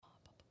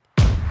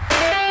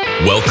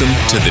Welcome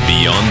to the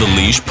Beyond the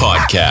Leash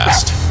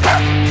podcast,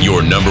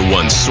 your number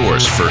one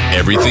source for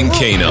everything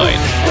canine.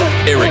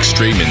 Eric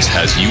Straitmans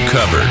has you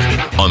covered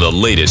on the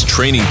latest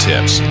training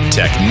tips,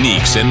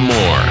 techniques, and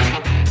more.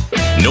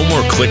 No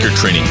more clicker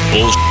training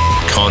bullshit,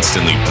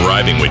 constantly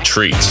bribing with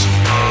treats.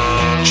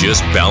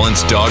 Just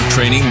balanced dog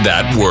training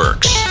that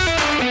works.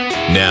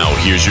 Now,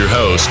 here's your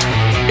host,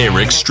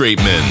 Eric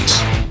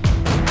Straitmans.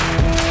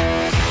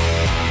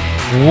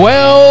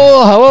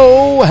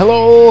 Well,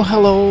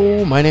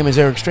 hello. My name is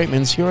Eric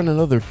Straitmans here on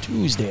another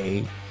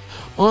Tuesday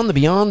on the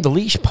Beyond the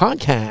Leash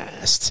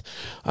podcast.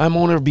 I'm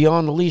owner of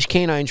Beyond the Leash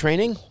Canine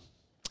Training,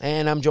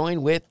 and I'm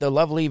joined with the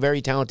lovely,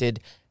 very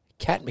talented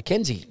Kat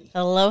McKenzie.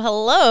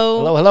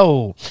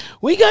 Hello.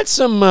 We got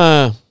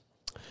some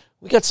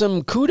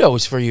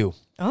kudos for you.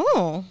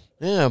 Oh.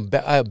 Yeah,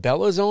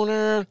 Bella's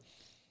owner,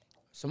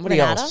 somebody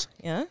Renata? else.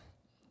 Yeah.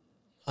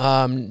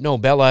 No,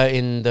 Bella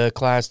in the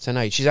class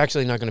tonight. She's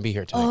actually not going to be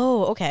here tonight.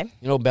 Oh, okay.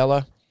 You know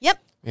Bella? Yep.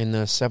 In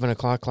the 7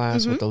 o'clock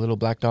class with the little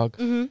black dog.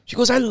 Mm-hmm. She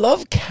goes, I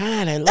love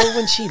Kat. I love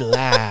when she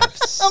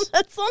laughs. Oh,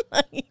 that's so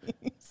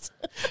nice.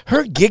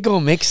 Her giggle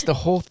makes the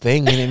whole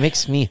thing, and it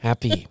makes me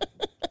happy.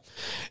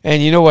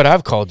 And you know what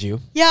I've called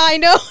you? Yeah, I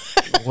know.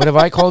 What have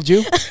I called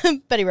you?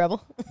 Betty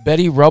Rebel.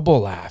 Betty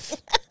Rubble Laugh.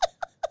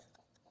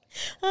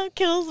 That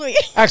kills me.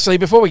 Actually,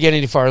 before we get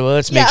any farther,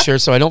 let's make sure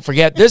so I don't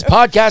forget. This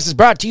podcast is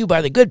brought to you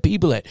by the good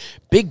people at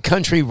Big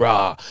Country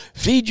Raw.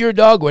 Feed your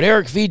dog what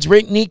Eric feeds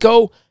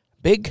Nico.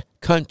 Big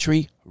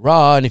Country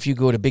Raw. And if you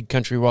go to Big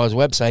Country Raw's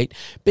website,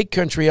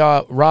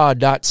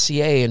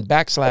 bigcountryraw.ca and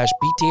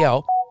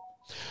 /BTL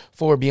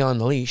for Beyond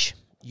the Leash,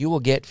 you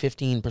will get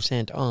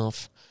 15%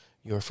 off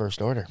your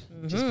first order,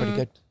 which is pretty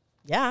good.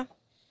 Yeah.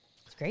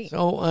 It's great.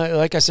 So,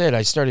 like I said,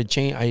 I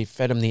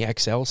fed him the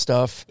XL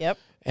stuff. Yep.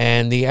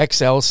 And the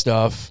XL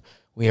stuff,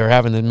 me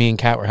and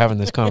Kat were having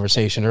this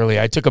conversation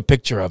earlier. I took a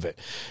picture of it.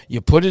 You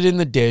put it in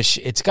the dish.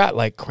 It's got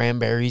like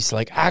cranberries,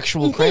 like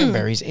actual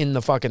cranberries in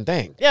the fucking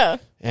thing. Yeah.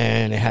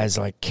 And it has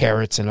like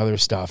carrots and other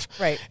stuff.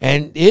 Right.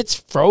 And it's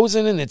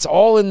frozen and it's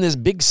all in this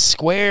big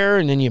square,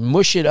 and then you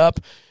mush it up.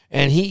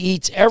 And he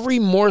eats every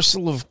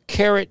morsel of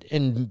carrot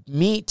and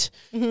meat,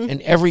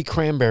 and every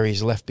cranberry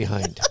is left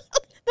behind.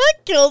 That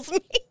kills me.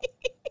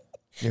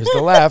 There's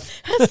the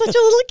laugh. That's such a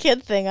little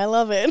kid thing. I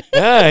love it.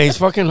 Yeah, he's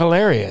fucking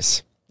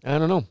hilarious. I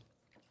don't know.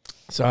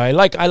 So I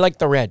like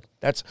the red.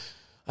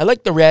 I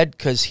like the red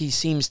because he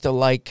seems to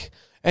like,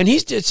 and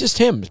it's just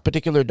him, this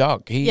particular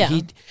dog. He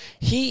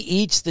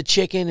eats the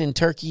chicken and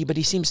turkey, but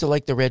he seems to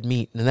like the red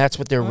meat, and that's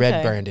what their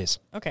red brand is.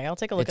 Okay, I'll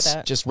take a look at that.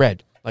 It's just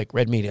red, like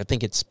red meat. I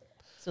think it's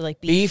So like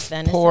beef,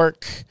 venison?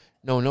 pork.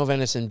 No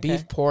venison.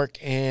 Beef, pork,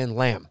 and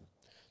lamb.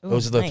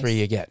 Those are the three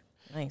you get.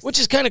 Nice. Which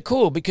is kind of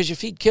cool because you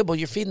feed kibble,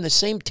 you're feeding the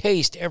same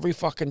taste every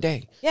fucking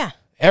day. Yeah.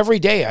 Every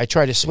day I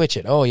try to switch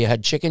it. Oh, you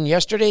had chicken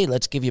yesterday?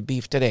 Let's give you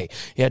beef today.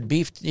 You had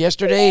beef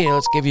yesterday?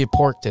 Let's give you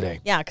pork today.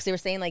 Yeah, because they were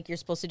saying like you're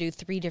supposed to do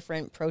 3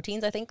 different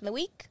proteins, I think, in the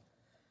week.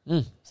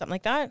 Something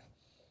like that.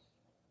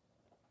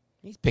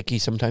 He's picky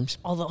sometimes.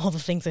 All the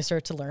things I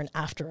start to learn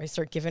after I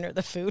start giving her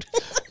the food.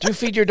 Do you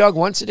feed your dog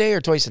once a day or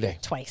twice a day?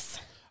 Twice.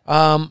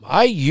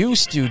 I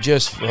used to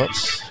just...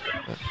 Whoops.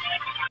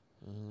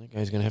 That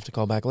guy's going to have to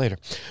call back later.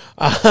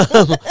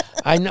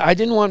 I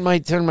didn't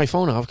want turn my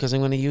phone off because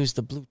I'm going to use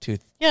the Bluetooth.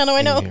 Yeah, no,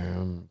 I know. Here.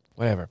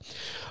 Whatever.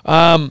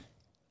 I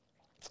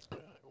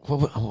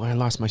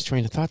lost my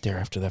train of thought there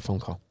after that phone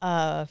call.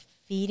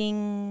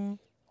 Feeding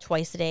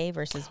twice a day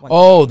versus once.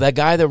 Oh, that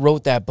guy that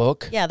wrote that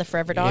book? Yeah, the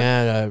Forever Dog.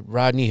 Yeah,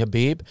 Rodney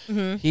Habib.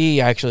 He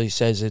actually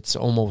says it's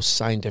almost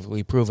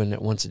scientifically proven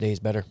that once a day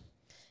is better.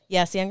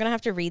 Yeah, see, I'm going to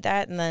have to read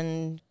that and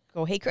then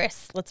go, hey,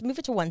 Chris, let's move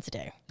it to once a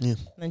day. Yeah. And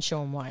then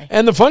show him why.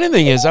 And the funny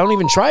thing is, I don't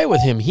even try it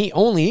with him. He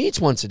only eats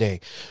once a day.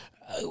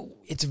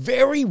 It's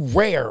very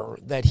rare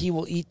that he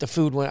will eat the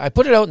food when I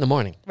put it out in the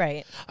morning.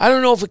 Right. I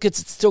don't know if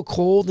it's still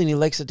cold and he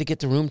likes it to get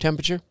to room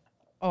temperature.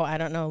 Oh, I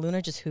don't know.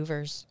 Luna just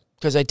hoovers.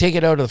 Because I take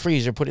it out of the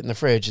freezer, put it in the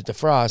fridge at the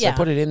frost. Yeah. I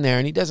put it in there,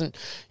 and he doesn't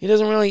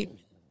really.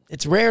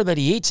 It's rare that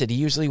he eats it. He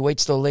usually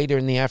waits till later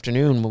in the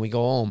afternoon when we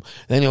go home.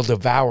 Then he'll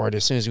devour it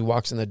as soon as he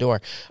walks in the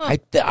door. Huh.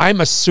 I'm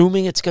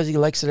assuming it's because he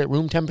likes it at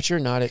room temperature,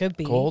 not at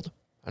cold.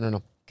 I don't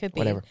know. Could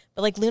be. Whatever.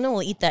 But like Luna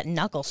will eat that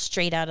knuckle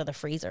straight out of the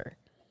freezer.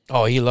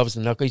 Oh, he loves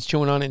the knuckle. He's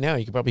chewing on it now.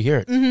 You can probably hear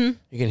it. Mm-hmm.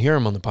 You can hear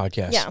him on the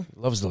podcast. Yeah. He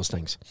loves those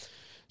things.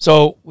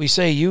 So we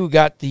say you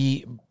got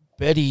the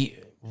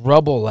Betty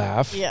Rubble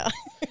laugh. Yeah.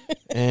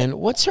 And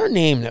what's her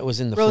name that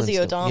was in the Rosie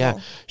Flintstones? O'Donnell. Yeah.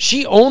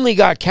 She only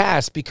got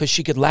cast because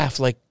she could laugh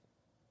like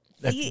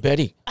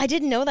Betty. I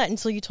didn't know that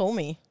until you told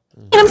me.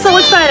 I'm so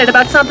excited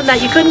about something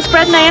that you couldn't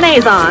spread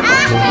mayonnaise on.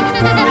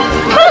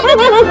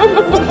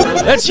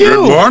 That's you.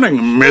 Good morning,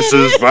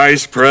 Mrs.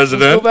 Vice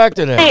President. Let's go back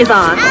to that. Mayonnaise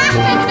on.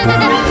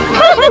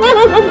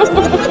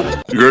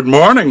 Good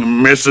morning,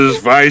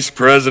 Mrs. Vice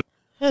President.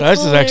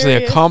 This is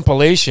actually a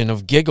compilation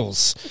of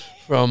giggles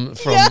from.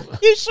 Yeah,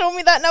 you showed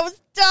me that and I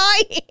was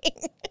dying.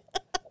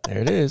 There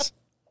it is.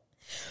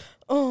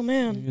 Oh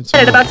man.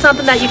 Excited about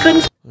something that you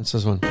couldn't. What's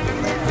this one?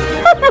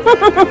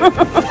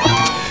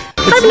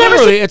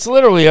 It's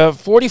literally a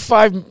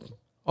 45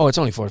 Oh, it's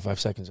only 45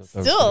 seconds. I thought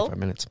it was Still. 45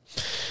 minutes.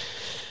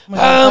 Oh my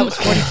God, that was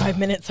 45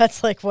 minutes.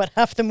 That's like, what,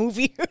 half the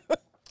movie?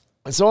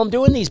 So I'm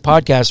doing these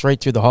podcasts right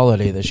through the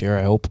holiday this year,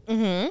 I hope.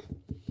 Mm-hmm.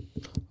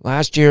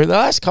 The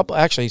last couple,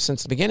 actually,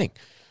 since the beginning,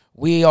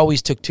 we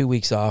always took 2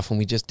 weeks off and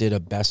we just did a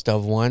best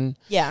of one.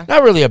 Yeah.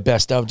 Not really a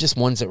best of, just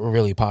ones that were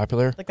really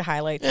popular. Like the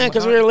highlights. Yeah,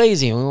 because we were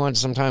lazy and we wanted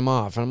some time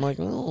off. And I'm like,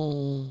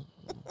 oh,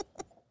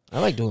 I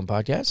like doing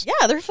podcasts.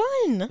 Yeah, they're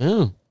fun.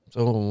 Yeah,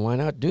 so why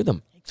not do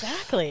them?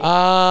 Exactly.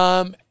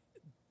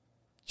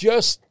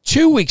 Just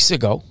 2 weeks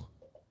ago,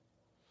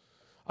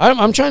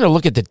 I'm trying to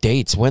look at the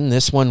dates when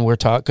this one we're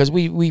talking, because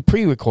we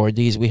pre-record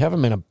these. We have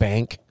them in a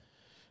bank.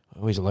 I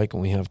always like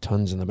when we have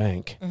tons in the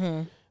bank.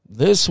 Mm-hmm.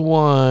 This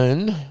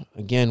one,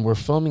 again, we're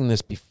filming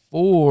this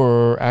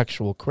before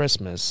actual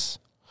Christmas.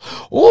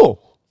 Oh!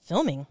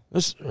 Filming?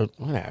 This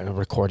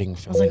recording,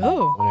 film. I was like,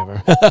 oh.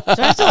 Whatever.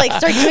 Do I have to like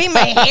start doing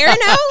my hair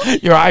now?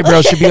 Your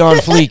eyebrows should be on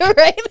fleek.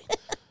 Right?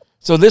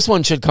 So this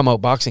one should come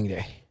out Boxing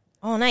Day.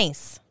 Oh,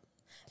 nice.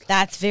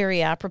 That's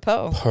very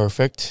apropos.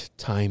 Perfect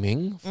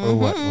timing for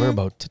what we're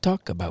about to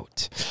talk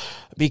about.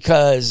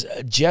 Because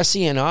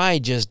Jesse and I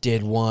just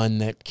did one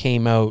that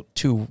came out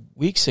 2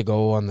 weeks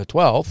ago on the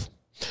 12th.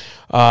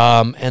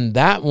 And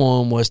that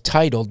one was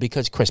titled,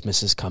 because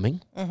Christmas is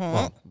coming.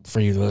 Well, for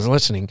you that are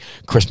listening,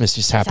 Christmas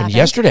just happened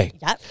yesterday.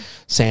 Yep.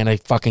 Santa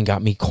fucking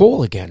got me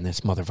coal again,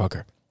 this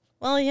motherfucker.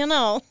 Well, you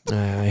know. I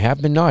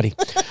have been naughty.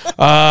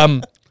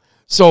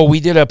 So we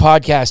did a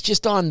podcast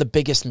just on the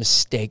biggest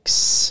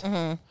mistakes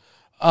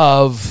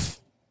of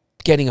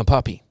getting a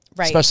puppy.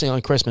 Right. Especially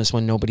on Christmas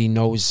when nobody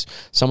knows.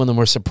 Some of them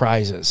were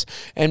surprises.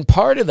 And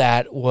part of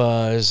that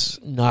was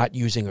not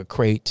using a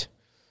crate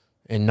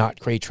and not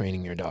crate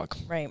training your dog.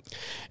 Right.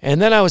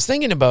 And then I was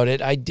thinking about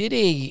it. I did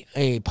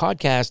a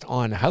podcast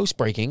on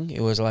housebreaking.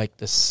 It was like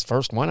this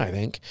first one, I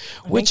think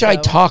I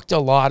talked a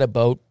lot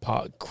about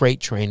crate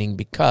training,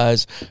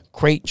 because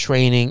crate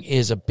training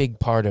is a big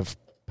part of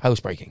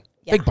housebreaking.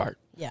 Yeah. Big part.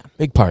 Yeah.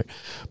 Big part.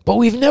 But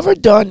we've never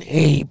done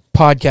a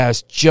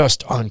podcast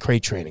just on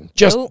crate training.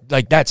 Just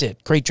like that's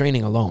it. Crate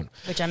training alone.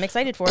 Which I'm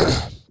excited for.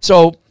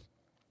 So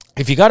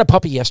if you got a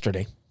puppy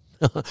yesterday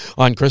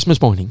on Christmas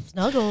morning.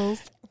 Snuggles.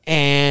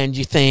 And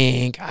you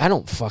think, I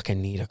don't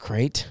fucking need a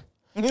crate.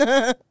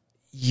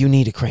 You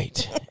need a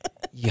crate.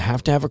 You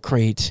have to have a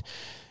crate.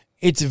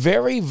 It's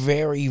very,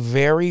 very,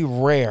 very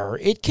rare.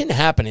 It can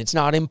happen. It's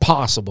not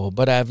impossible,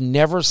 but I've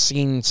never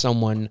seen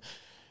someone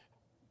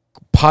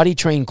potty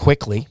train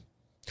quickly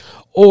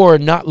or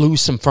not lose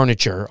some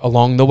furniture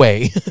along the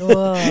way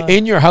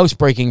in your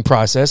housebreaking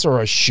process, or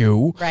a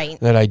shoe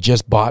that I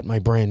just bought, my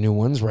brand new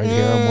ones right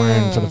here I'm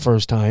wearing for the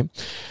first time.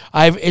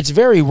 It's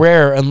very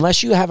rare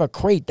unless you have a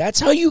crate. That's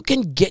how you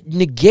can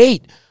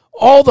negate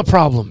all the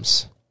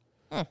problems.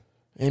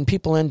 And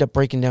people end up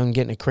breaking down and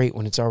getting a crate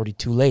when it's already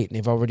too late and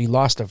they've already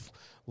lost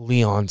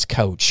Leon's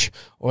couch,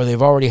 or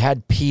they've already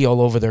had pee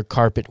all over their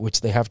carpet,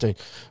 which they have to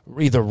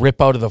either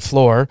rip out of the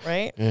floor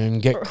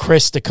and get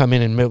Chris to come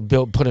in and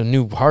put a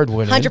new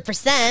hardwood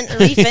 100%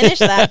 refinish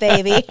that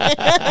baby.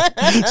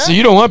 So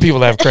you don't want people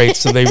to have crates,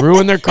 so they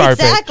ruin their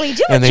carpet. Exactly.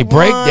 Do and what they you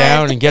break want.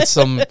 down and get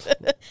some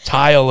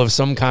tile of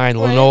some kind,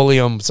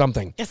 linoleum,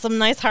 something. Get some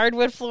nice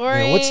hardwood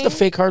flooring. Yeah, what's the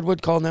fake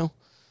hardwood called now?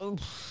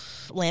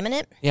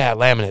 Laminate? Yeah,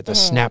 laminate, the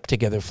snap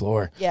together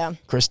floor. Yeah.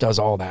 Chris does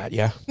all that,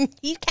 yeah.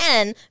 He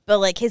can, but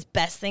like his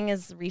best thing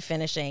is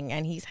refinishing,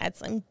 and he's had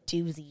some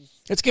doozies.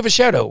 Let's give a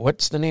shout out.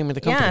 What's the name of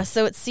the company? Yeah,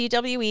 so it's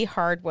CWE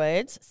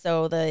Hardwoods.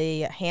 So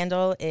the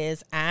handle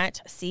is at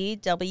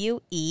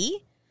CWE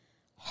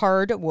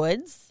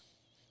Hardwoods.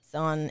 It's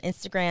on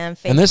Instagram,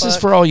 Facebook. And this is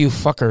for all you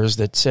fuckers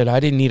that said,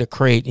 I didn't need a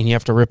crate and you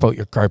have to rip out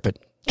your carpet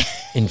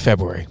in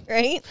February.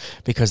 Right?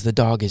 Because the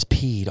dog is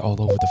peed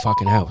all over the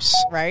fucking house.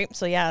 Right.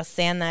 So yeah,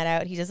 sand that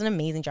out. He does an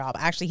amazing job.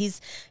 Actually,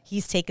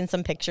 he's taken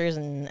some pictures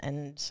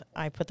and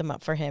I put them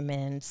up for him,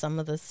 and some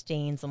of the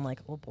stains, I'm like,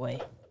 oh boy.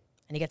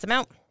 And he gets them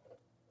out.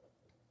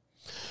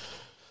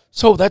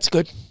 So that's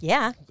good.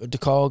 Yeah. Good to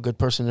call, good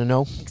person to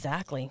know.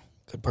 Exactly.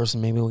 Good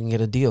person, maybe we can get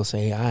a deal.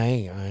 Say,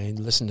 I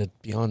listen to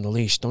Beyond the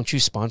Leash. Don't you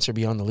sponsor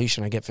Beyond the Leash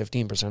and I get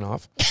 15%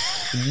 off?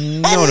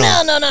 No,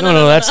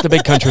 that's the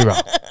Big Country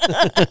Route.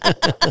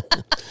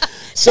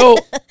 So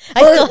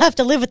I still have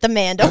to live with the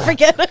man. Don't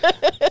forget.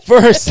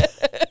 First,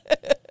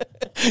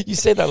 you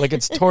say that like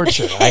it's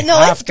torture. I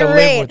have to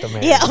live with the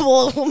man. Yeah,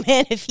 well,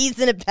 man, if he's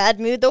in a bad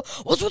mood, though,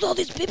 what's with all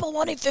these people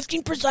wanting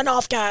 15%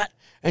 off, Kat?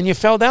 And you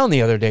fell down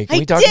the other day. Can I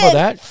we talk did. about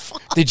that?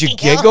 Fucking Did you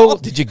giggle? hell.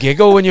 Did you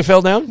giggle when you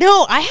fell down?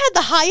 No, I had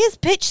the highest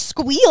pitch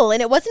squeal,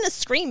 and it wasn't a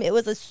scream. It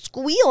was a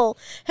squeal.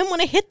 And when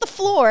I hit the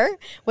floor,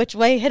 which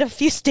I hit a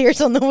few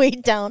stairs on the way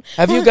down.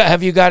 Have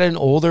you got an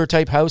older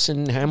type house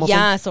in Hamilton?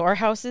 Yeah, so our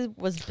house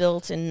was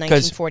built in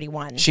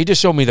 1941. She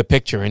just showed me the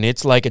picture, and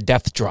it's like a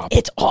death drop.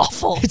 It's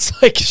awful.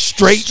 It's like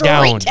straight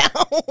down.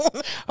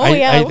 Oh, I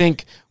yeah.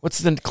 think, what's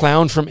the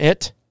clown from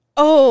It?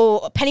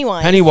 Oh,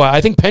 Pennywise. Pennywise.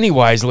 I think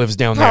Pennywise lives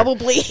down there.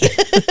 Probably.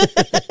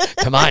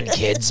 Come on,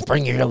 kids,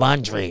 bring your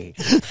laundry.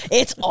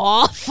 It's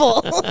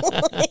awful.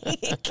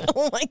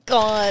 Oh my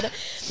God.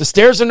 The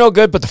stairs are no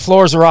good, but the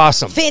floors are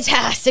awesome.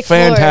 Fantastic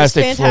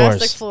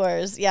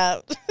floors.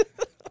 Yeah.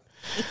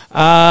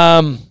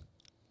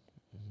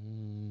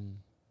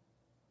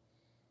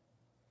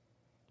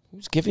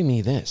 Who's giving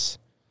me this?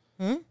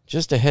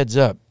 Just a heads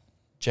up.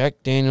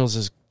 Jack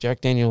Daniels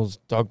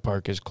Dog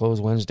Park is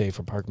closed Wednesday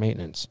for park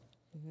maintenance.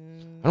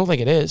 I don't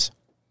think it is.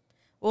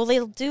 Well,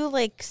 they'll do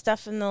like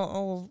stuff in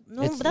the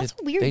but that's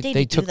a weird day.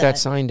 They took that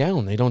sign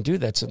down. They don't do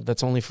that. So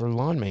that's only for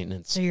lawn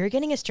maintenance. So you're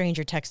getting a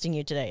stranger texting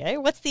you today. Hey,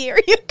 what's the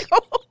area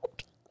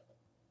code?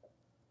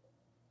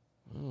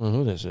 I don't know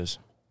who this is.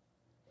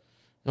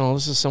 No,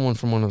 this is someone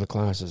from one of the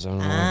classes. I don't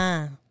know.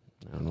 I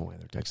don't know why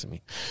they're texting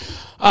me.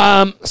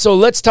 So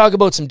let's talk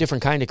about some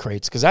different kind of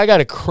crates, because I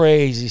got a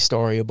crazy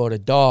story about a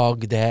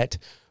dog that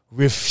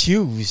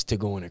refused to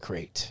go in a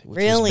crate. Which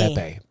really? Was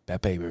Beppe.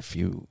 Beppe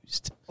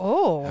refused.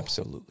 Oh.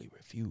 Absolutely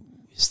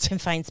refused.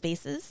 Confined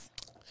spaces?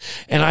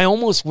 And I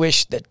almost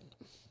wish that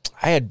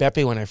I had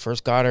Beppe when I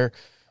first got her.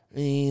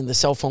 The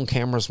cell phone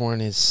cameras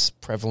weren't as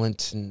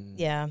prevalent, and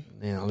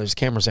there's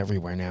cameras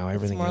everywhere now.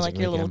 Everything it's more like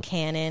your little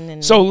camera. Canon.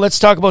 And so let's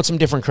talk about some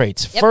different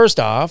crates. Yep. First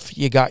off,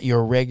 you got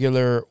your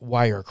regular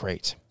wire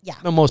crate. Yeah,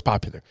 the most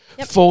popular,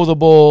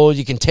 foldable.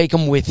 You can take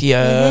them with you.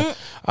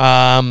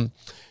 Mm-hmm.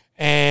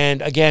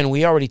 And again,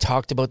 we already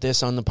talked about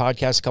this on the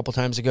podcast a couple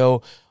times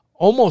ago.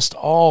 Almost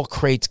all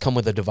crates come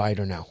with a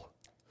divider now.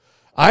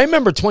 I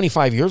remember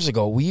 25 years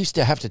ago, we used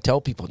to have to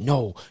tell people,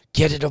 no,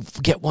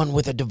 get one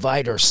with a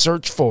divider,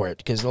 search for it,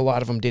 because a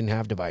lot of them didn't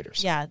have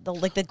dividers. Yeah,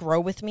 the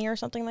Grow With Me or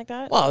something like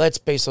that? Well, that's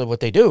basically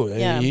what they do.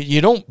 Yeah. You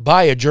don't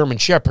buy a German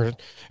Shepherd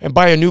and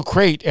buy a new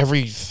crate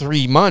every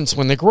 3 months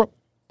when they grow.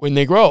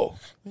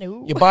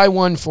 No. You buy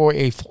one for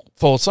a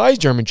full-size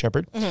German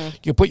Shepherd. Mm-hmm.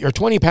 You put your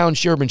 20-pound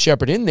German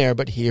Shepherd in there,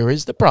 but here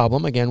is the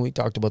problem. Again, we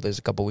talked about this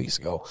a couple weeks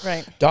ago.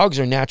 Right. Dogs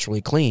are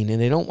naturally clean,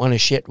 and they don't want to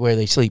shit where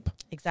they sleep.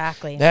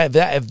 Exactly.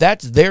 If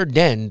that's their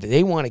den,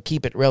 they want to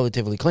keep it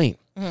relatively clean.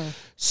 Mm-hmm.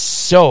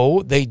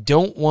 So they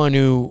don't want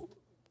to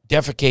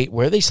defecate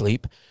where they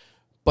sleep,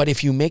 but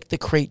if you make the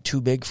crate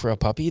too big for a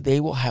puppy, they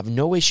will have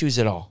no issues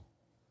at all.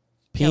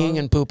 Peeing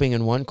and pooping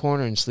in one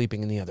corner and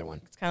sleeping in the other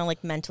one. It's kind of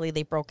like mentally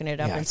they've broken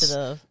it up into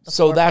the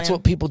so that's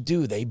what people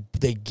do. They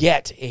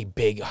get a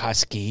big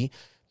husky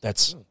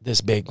that's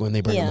this big when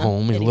they bring him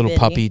home, a little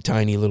puppy,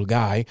 tiny little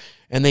guy,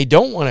 and they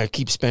don't want to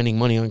keep spending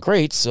money on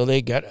crates, so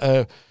they get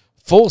a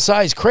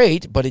full-size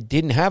crate, but it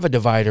didn't have a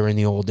divider in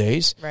the old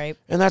days. Right.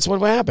 And that's what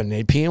would happen.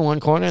 They'd pee in one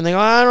corner, and they go,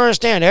 I don't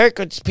understand. Eric,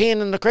 it's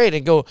peeing in the crate.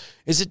 They'd go,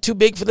 is it too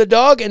big for the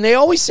dog? And they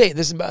always say,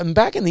 this.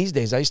 Back in these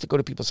days, I used to go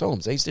to people's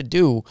homes. I didn't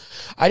do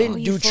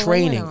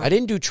training. I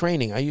didn't do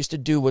training. I used to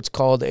do what's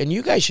called, and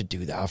you guys should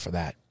do that for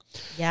that.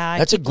 Yeah,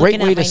 that's a great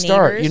way to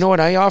start. You know what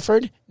I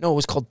offered? No, it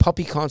was called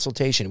puppy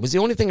consultation. It was the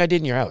only thing I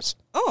did in your house.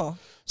 Oh.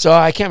 So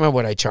I can't remember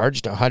what I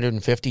charged, $150,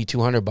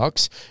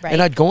 $200. Right.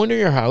 And I'd go into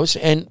your house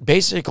and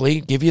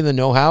basically give you the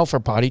know-how for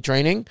potty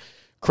training,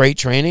 crate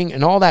training,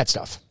 and all that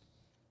stuff.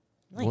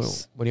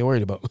 Nice. What are you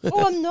worried about?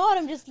 Oh, I'm not.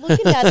 I'm just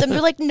looking at them.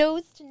 They're like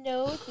nose to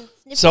nose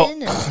and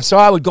sniffing. So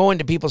I would go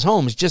into people's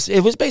homes.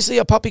 It was basically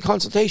a puppy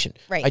consultation.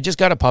 Right. I just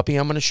got a puppy.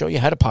 I'm going to show you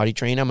how to potty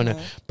train. I'm going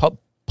to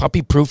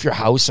puppy-proof your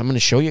house. I'm going to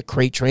show you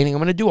crate training. I'm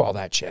going to do all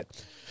that shit.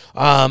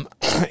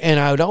 And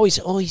I would always,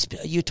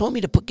 you told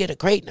me to get a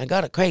crate, and I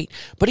got a crate,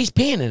 but he's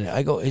peeing in it.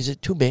 I go, is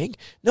it too big?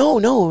 No,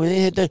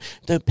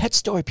 the pet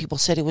store people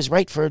said it was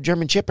right for a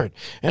German Shepherd.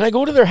 And I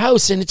go to their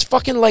house, and it's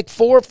fucking like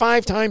 4 or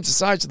 5 times the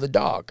size of the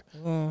dog.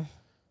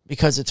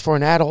 Because it's for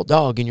an adult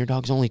dog, and your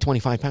dog's only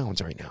 25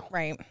 pounds right now.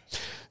 Right.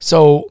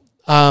 So,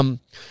 and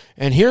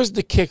here's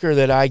the kicker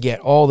that I get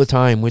all the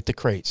time with the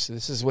crates.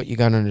 This is what you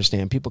got to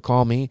understand. People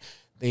call me.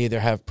 They either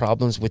have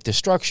problems with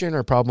destruction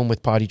or problem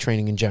with potty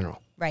training in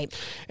general. Right.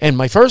 And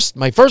my first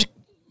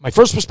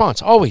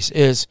response always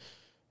is,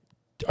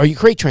 are you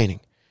crate training?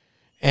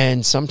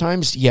 And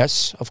sometimes,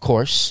 yes, of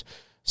course.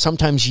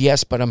 Sometimes,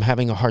 yes, but I'm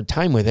having a hard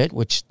time with it,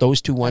 which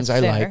those 2 ones I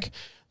like.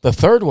 The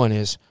third one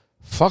is,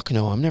 fuck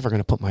no, I'm never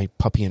going to put my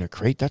puppy in a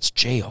crate. That's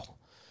jail.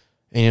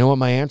 And you know what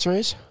my answer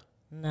is?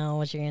 No,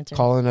 what's your answer?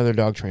 Call another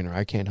dog trainer.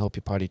 I can't help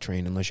you potty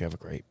train unless you have a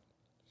crate.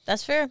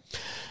 That's fair.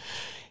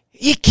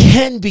 It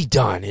can be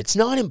done. It's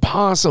not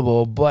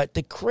impossible, but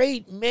the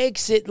crate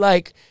makes it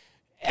like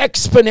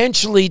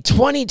exponentially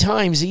 20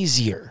 times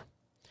easier.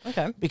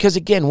 Okay. Because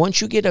again,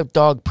 once you get a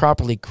dog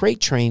properly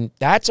crate trained,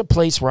 that's a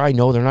place where I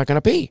know they're not going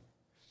to pee.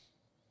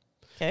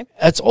 Okay.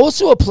 It's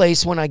also a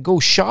place when I go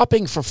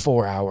shopping for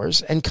 4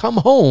 hours and come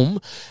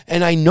home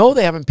and I know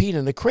they haven't peed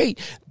in the crate.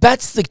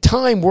 That's the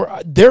time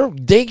where they're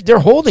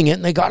holding it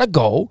and they gotta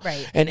go.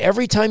 Right. And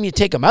every time you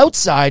take them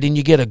outside and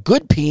you get a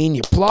good pee and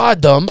you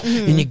applaud them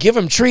and you give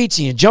them treats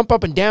and you jump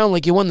up and down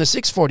like you won the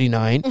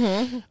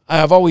 649.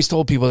 I've always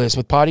told people this: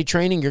 with potty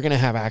training, you're gonna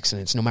have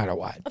accidents no matter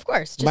what. Of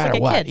course, just no matter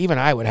like a what. kid. Even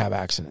I would have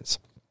accidents.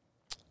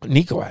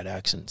 Nico had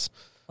accidents.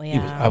 Well,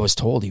 yeah. I was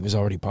told he was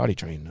already potty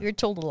trained. You were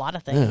told a lot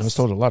of things. Yeah, I was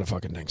told a lot of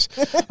fucking things.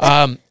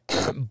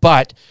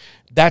 But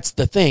that's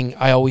the thing.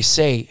 I always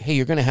say, hey,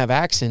 you're going to have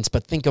accidents,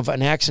 but think of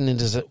an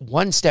accident as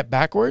one step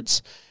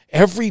backwards.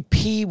 Every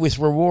P with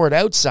reward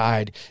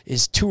outside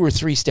is 2 or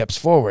 3 steps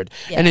forward.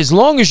 Yeah. And as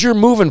long as you're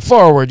moving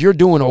forward, you're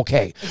doing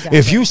okay. Exactly.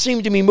 If you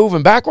seem to be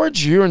moving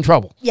backwards, you're in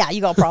trouble. Yeah,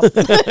 you got a problem.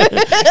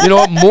 You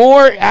know,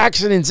 more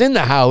accidents in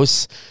the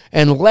house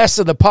and less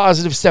of the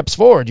positive steps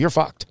forward, you're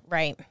fucked.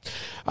 Right.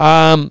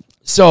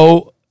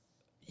 So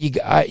you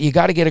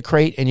got to get a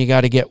crate, and you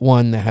got to get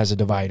one that has a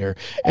divider.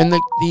 And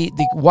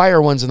the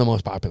wire ones are the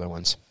most popular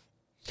ones.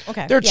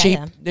 Okay. They're cheap.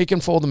 Yeah. They can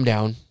fold them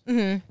down.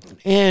 Mm-hmm.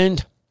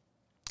 And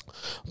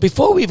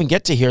before we even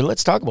get to here,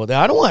 let's talk about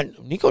that.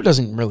 Nico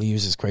doesn't really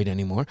use his crate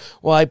anymore.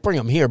 Well, I bring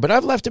him here, but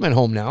I've left him at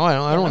home now.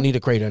 I don't need a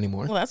crate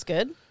anymore. Well, that's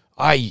good.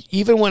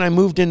 Even when I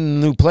moved in a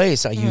new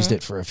place, I used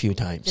it for a few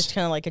times. Just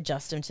kind of like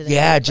adjust him to the new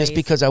just place.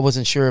 Because I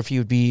wasn't sure if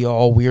you'd be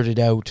all weirded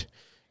out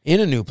in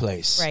a new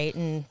place. Right.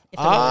 And if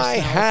I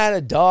had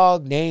a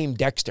dog named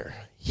Dexter.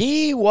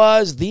 He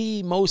was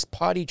the most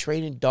potty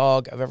trained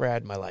dog I've ever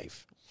had in my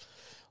life.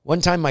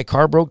 One time my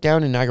car broke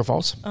down in Niagara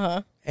Falls.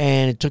 Uh-huh.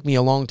 And it took me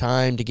a long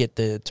time to get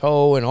the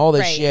tow and all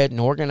this shit and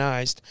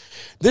organized.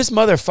 This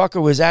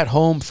motherfucker was at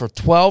home for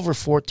 12 or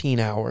 14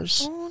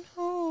 hours. Oh,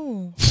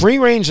 no. Free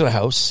range of the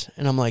house.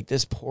 And I'm like,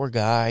 this poor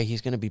guy,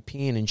 he's going to be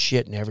peeing and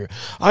shitting everywhere.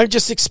 I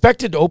just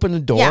expected to open the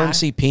door and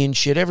see pee and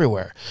shit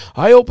everywhere.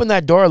 I opened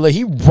that door.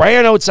 He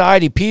ran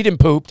outside. He peed and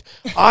pooped.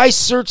 I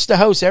searched the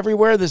house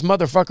everywhere. This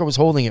motherfucker was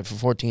holding it for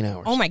 14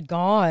 hours. Oh, my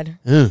God.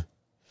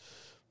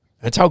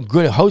 That's how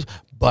good a house...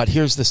 But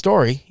here's the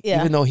story. Yeah.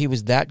 Even though he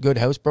was that good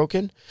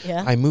housebroken,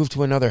 I moved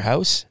to another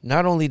house.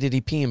 Not only did he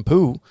pee and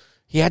poo,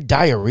 he had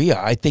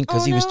diarrhea, I think,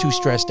 because he was too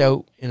stressed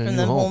out in a new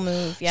home. Whole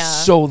move, yeah.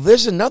 So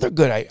there's another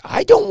good...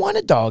 I don't want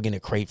a dog in a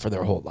crate for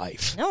their whole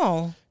life.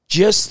 No.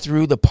 Just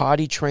through the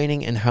potty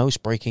training and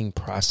housebreaking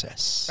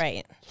process.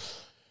 Right.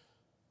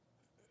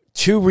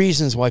 2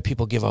 reasons why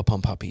people give up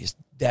on puppies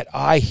that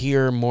I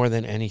hear more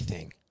than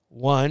anything.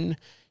 1...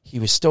 he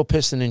was still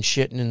pissing and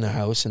shitting in the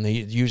house, and they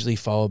usually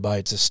followed by,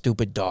 it's a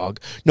stupid dog.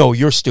 No,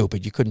 you're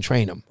stupid. You couldn't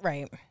train him.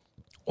 Right.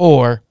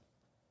 Or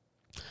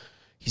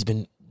he's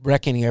been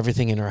wrecking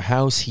everything in our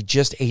house. He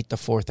just ate the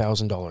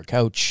 $4,000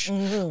 couch.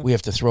 Mm-hmm. We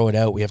have to throw it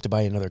out. We have to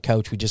buy another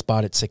couch. We just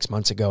bought it 6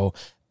 months ago.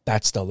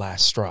 That's the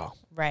last straw.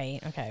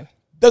 Right. Okay.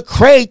 The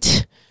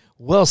crate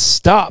will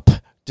stop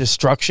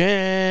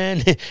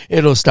destruction.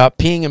 It'll stop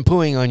peeing and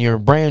pooing on your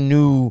brand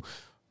new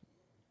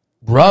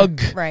rug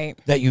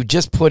that you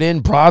just put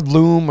in,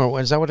 broadloom, or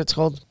is that what it's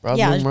called? Broadloom,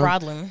 yeah, it's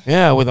broadloom.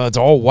 Yeah, it's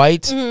all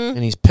white,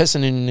 and he's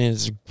pissing in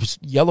his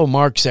yellow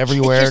marks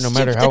everywhere, no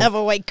matter how. To have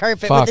a white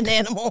carpet with an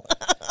animal.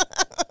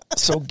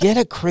 So get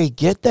a crate.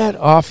 Get that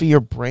off of your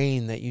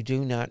brain that you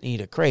do not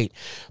need a crate.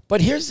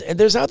 But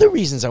there's other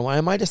reasons I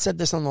might have said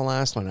this on the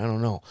last one. I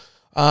don't know.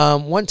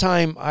 One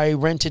time I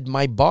rented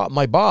my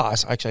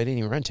boss. Actually, I didn't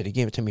even rent it. He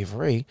gave it to me for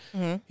free.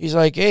 Mm-hmm. He's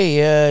like,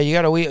 "Hey, you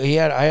got a week?"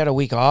 I had a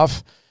week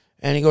off.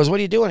 And he goes, what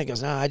are you doing? He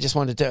goes, I just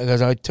wanted to,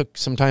 because I took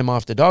some time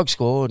off the dog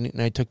school,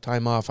 and I took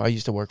time off. I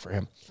used to work for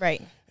him.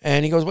 Right.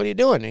 And he goes, what are you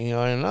doing?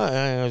 And,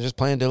 I was just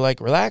planning to,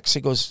 relax.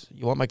 He goes,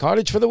 you want my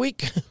cottage for the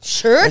week?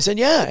 Sure. I said,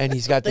 yeah. And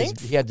he's got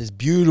he had this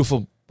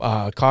beautiful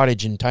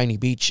cottage in Tiny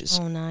Beaches.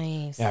 Oh,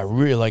 nice. Yeah,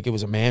 really, it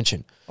was a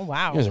mansion. Oh,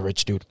 wow. He was a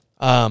rich dude.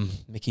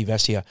 Mickey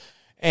Vestia.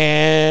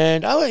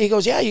 And he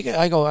goes, yeah,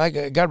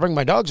 I got to bring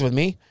my dogs with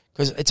me,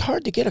 because it's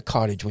hard to get a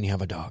cottage when you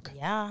have a dog.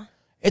 Yeah.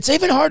 It's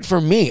even hard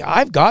for me.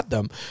 I've got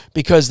them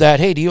because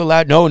hey, do you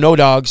allow? No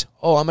dogs.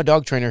 Oh, I'm a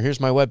dog trainer. Here's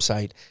my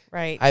website.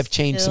 Right. I've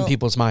changed some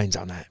people's minds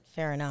on that.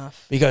 Fair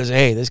enough. Because,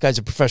 hey, this guy's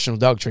a professional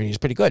dog trainer. He's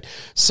pretty good.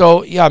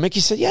 So, yeah,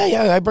 Mickey said,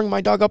 yeah, I bring my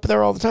dog up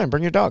there all the time.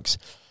 Bring your dogs.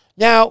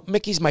 Now,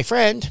 Mickey's my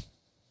friend.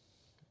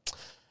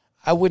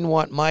 I wouldn't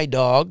want my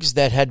dogs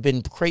that had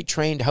been crate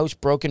trained,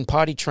 housebroken,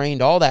 potty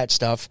trained, all that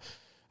stuff.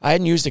 I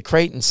hadn't used a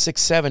crate in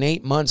 6, 7,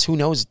 8 months. Who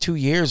knows, 2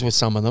 years with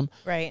some of them.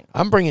 Right.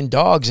 I'm bringing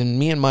dogs, and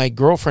me and my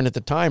girlfriend at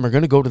the time are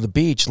going to go to the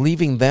beach,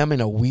 leaving them in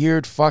a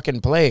weird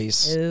fucking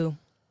place. Ooh.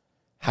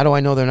 How do I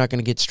know they're not going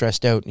to get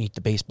stressed out and eat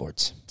the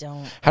baseboards?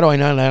 Don't. How do I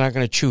know they're not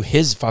going to chew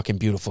his fucking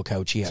beautiful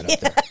couch he had up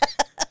there?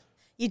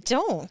 You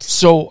don't.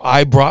 So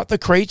I brought the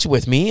crates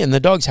with me, and the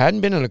dogs hadn't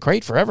been in a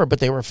crate forever,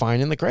 but they were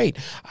fine in the crate.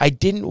 I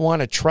didn't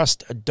want to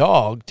trust a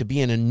dog to be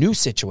in a new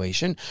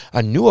situation,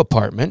 a new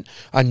apartment,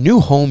 a new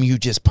home you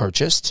just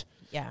purchased.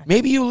 Yeah.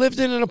 Maybe you lived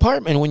in an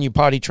apartment when you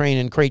potty trained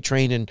and crate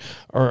trained, and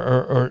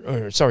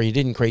or sorry, you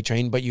didn't crate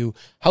train, but you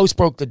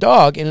housebroke the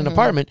dog in an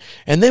apartment,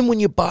 and then when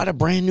you bought a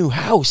brand new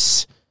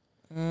house,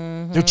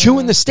 they're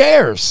chewing the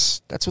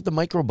stairs. That's what the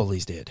micro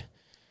bullies did.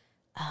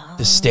 Oh,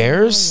 the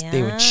stairs,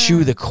 they would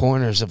chew the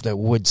corners of the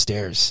wood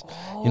stairs.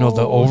 You know,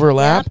 the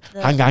overlap.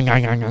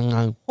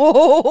 Yep,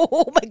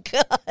 oh, my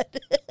God.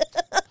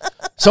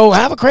 So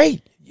have a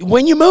crate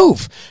when you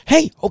move.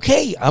 Hey,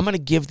 okay, I'm going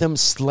to give them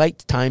slight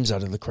times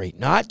out of the crate.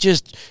 Not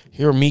just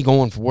hear me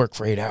going for work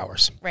for 8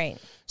 hours. Right.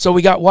 So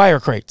we got wire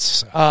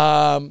crates.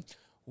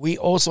 We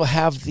also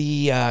have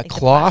the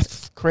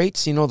cloth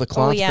crates. You know, the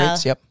cloth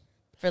crates? Yep.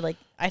 For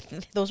I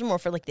think those are more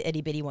for like the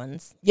itty bitty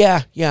ones.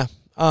 Yeah.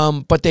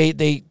 But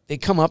they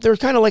come up. They're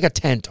kind of like a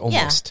tent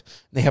almost. Yeah.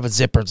 They have a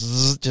zipper,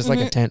 just like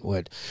a tent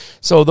would.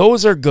 So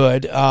those are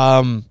good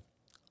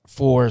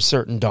for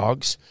certain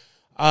dogs.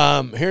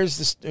 Here's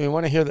this. You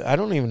want to hear? I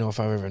don't even know if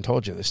I've ever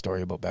told you this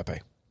story about Beppe.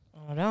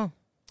 I don't know.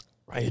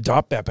 I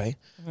adopt Beppe.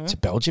 It's a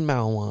Belgian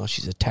Malinois.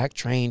 She's attack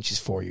trained. She's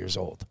 4 years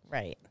old.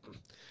 Right.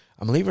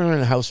 I'm leaving her in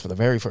the house for the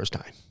very first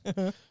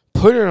time.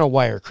 Put her in a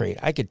wire crate.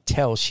 I could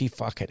tell she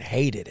fucking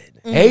hated it.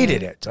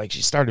 Hated it. Like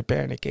she started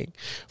panicking,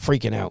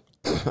 freaking out.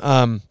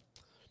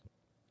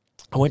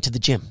 I went to the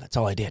gym. That's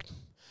all I did.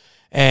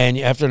 And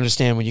you have to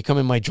understand, when you come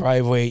in my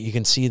driveway, you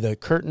can see the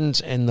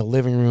curtains and the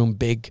living room,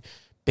 big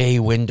bay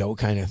window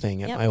kind of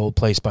thing at my old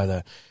place by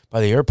the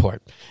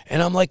airport.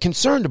 And I'm like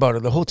concerned about her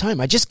the whole time.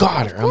 I just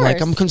got her.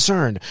 I'm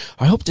concerned.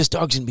 I hope this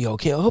dog's going to be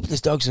okay. I hope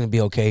this dog's going to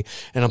be okay.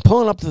 And I'm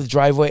pulling up to the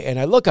driveway and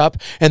I look up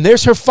and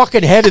there's her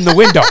fucking head in the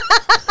window.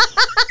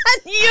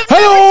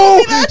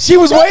 Hello! She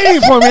was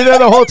waiting for me there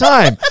the whole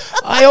time.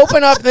 I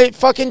open up the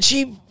fucking,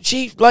 she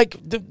like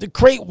the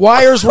crate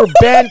wires were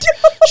bent.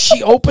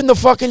 She opened the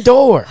fucking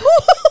door.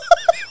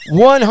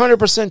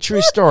 100%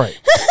 true story.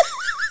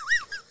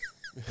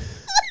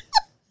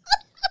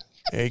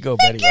 There you go,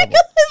 Betty Rubble.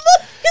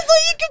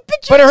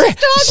 But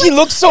she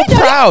looks so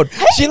proud.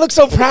 She looks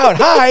so proud.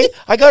 Hi,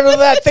 I got her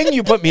that thing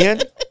you put me in.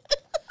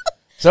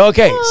 So,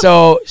 okay,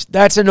 so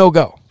that's a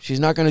no-go. She's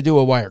not going to do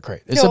a wire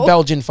crate. It's a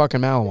Belgian fucking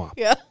Malinois.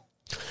 Yeah.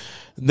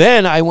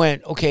 Then I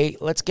went, okay,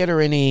 let's get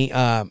her in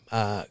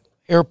a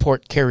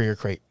airport carrier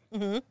crate.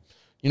 Mm-hmm.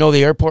 You know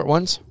the airport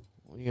ones?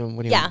 What do you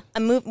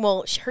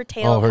well, her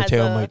tail her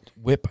tail might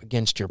whip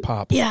against your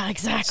pop. Yeah,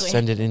 exactly.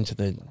 Send it into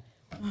the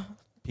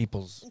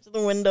into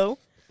the window.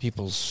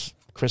 People's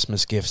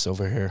Christmas gifts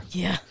over here.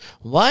 Yeah.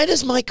 Why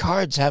does my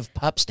cards have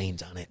pop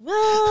stains on it?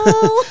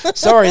 Well.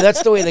 Sorry,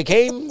 that's the way they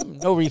came.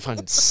 No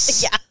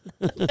refunds. Yeah.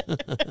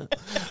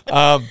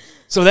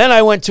 So then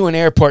I went to an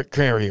airport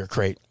carrier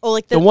crate. Oh,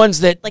 like the ones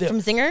that from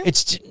Zinger?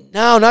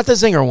 No, not the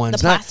Zinger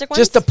ones. The plastic ones?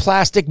 Just the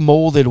plastic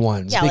molded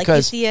ones. Yeah, because,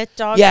 like you see at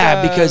dog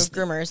because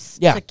groomers.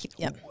 Yeah.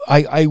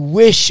 I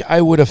wish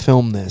I would have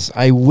filmed this.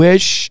 I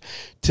wish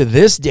to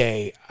this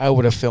day I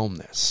would have filmed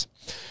this.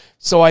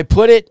 So I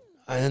put it,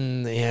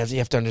 and you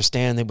have to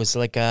understand, it was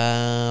like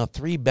a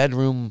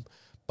 3-bedroom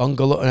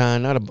bungalow,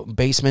 not a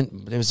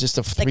basement. It was just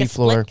a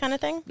 3-floor split kind of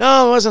thing.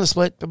 No, it wasn't a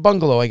split. A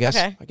bungalow, I guess.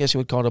 Okay. I guess you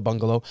would call it a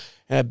bungalow.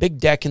 And a big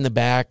deck in the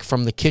back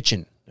from the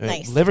kitchen.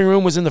 Nice. Living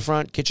room was in the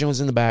front. Kitchen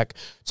was in the back.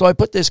 So I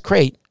put this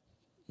crate,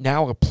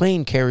 now a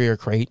plain carrier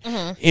crate,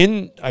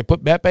 in. I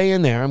put Beppe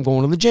in there. I'm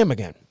going to the gym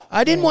again.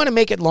 I didn't want to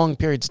make it long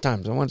periods of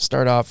time. So I want to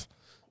start off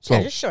slow.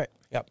 Yeah, just short.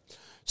 Yep.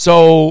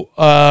 So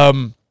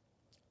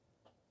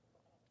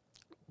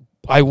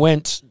I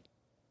went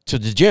to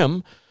the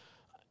gym,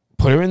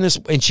 put her in this,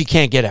 and she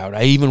can't get out.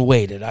 I even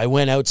waited. I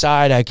went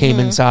outside. I came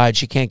inside.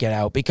 She can't get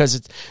out because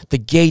it's the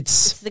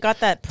gates. They got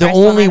that. The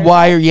only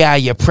wire,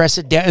 you press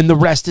it down, and the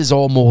rest is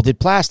all molded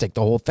plastic.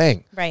 The whole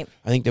thing. Right.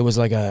 I think there was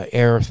like a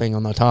air thing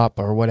on the top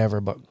or whatever,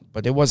 but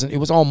it wasn't. It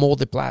was all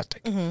molded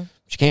plastic.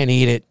 She can't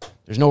eat it.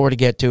 There's nowhere to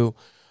get to,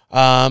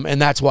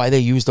 and that's why they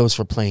use those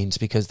for planes,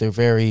 because they're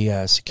very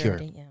secure.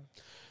 Dirty, yeah.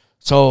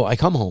 So I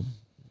come home.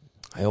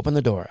 I open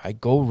the door. I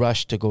go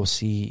rush to go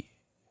see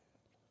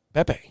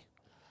Beppe.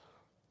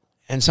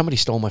 And somebody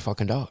stole my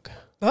fucking dog.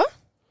 Huh?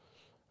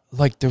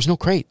 Like, there's no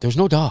crate. There's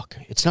no dog.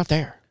 It's not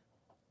there.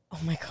 Oh,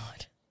 my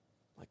God.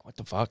 Like, what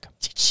the fuck?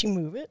 Did she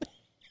move it?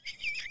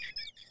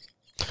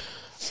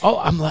 Oh,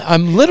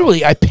 I'm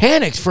literally, I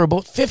panicked for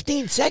about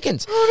 15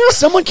 seconds.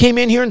 Someone came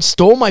in here and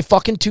stole my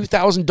fucking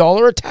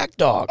 $2,000 attack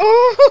dog.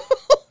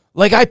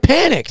 Like, I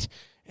panicked.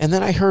 And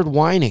then I heard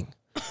whining.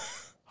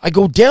 I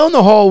go down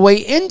the hallway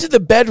into the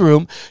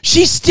bedroom.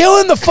 She's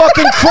still in the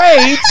fucking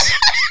crates.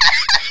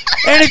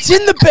 And it's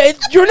in the bed.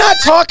 You're not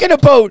talking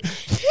about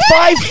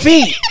 5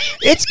 feet.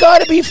 It's got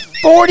to be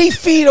 40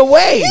 feet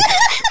away.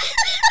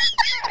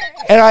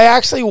 And I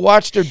actually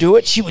watched her do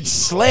it. She would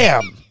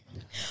slam.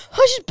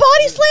 Oh, she's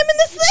body slamming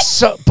this thing?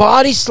 So,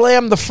 body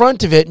slammed the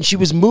front of it, and she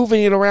was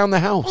moving it around the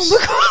house. Oh,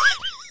 my God.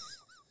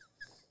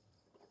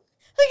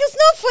 Like, it's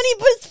not funny,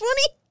 but it's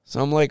funny.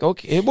 So I'm like,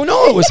 okay. Well,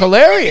 no, it was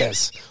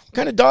hilarious. What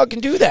kind of dog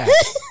can do that?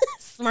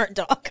 Smart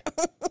dog.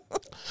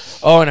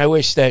 Oh, and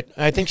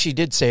I think she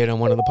did say it on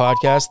one of the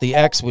podcasts. The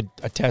ex would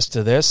attest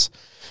to this.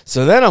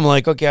 So then I'm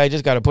like, okay, I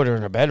just got to put her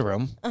in her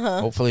bedroom.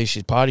 Hopefully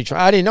she's potty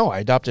trained. I didn't know. I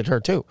adopted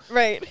her too.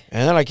 Right.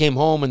 And then I came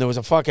home and there was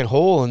a fucking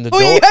hole in the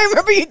door. Yeah, I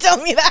remember you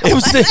telling me that. It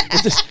was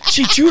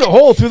she chewed a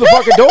hole through the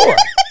fucking door.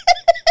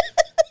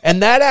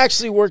 And that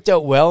actually worked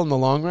out well in the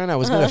long run. I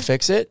was going to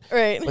fix it.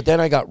 Right. But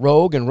then I got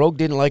Rogue, and Rogue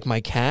didn't like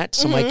my cat.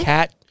 So my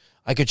cat,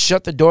 I could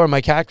shut the door and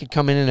my cat could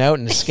come in and out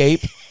and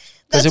escape.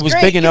 Because it was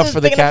big enough for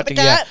the cat to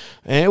get.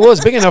 And it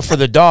was big enough for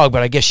the dog,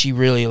 but I guess she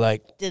really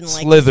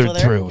slithered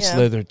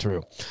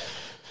through.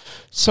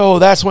 So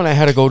that's when I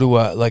had to go to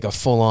a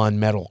full-on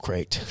metal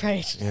crate.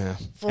 Right. Yeah.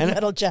 Full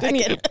metal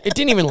jacket. It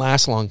didn't even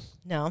last long.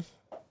 No.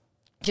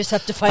 Just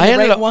have to find the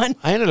right one.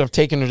 I ended up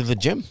taking her to the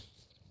gym.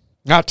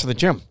 Not to the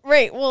gym.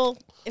 Right. Well,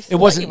 It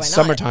wasn't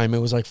summertime. It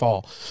was like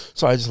fall.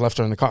 So I just left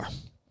her in the car.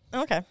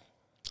 Okay.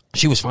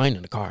 She was fine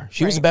in the car.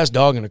 She was the best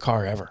dog in the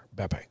car ever,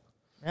 Beppe.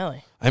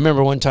 Really? I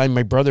remember one time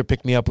my brother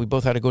picked me up. We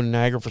both had to go to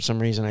Niagara for some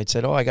reason. I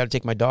said, I got to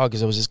take my dog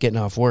because I was just getting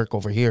off work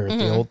over here at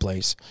the old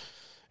place.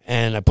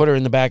 And I put her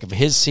in the back of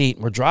his seat.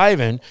 We're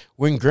driving.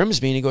 We're in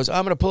Grimsby, and he goes,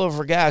 I'm going to pull over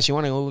for gas. You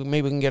want to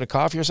maybe we can get a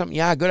coffee or something?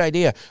 Yeah, good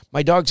idea.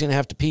 My dog's going to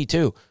have to pee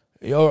too.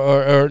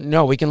 Or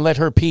no, we can let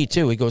her pee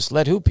too. He goes,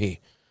 let who pee?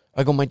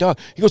 I go, my dog.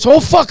 He goes, oh,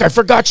 fuck, I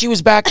forgot she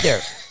was back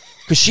there.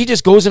 Because she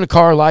just goes in the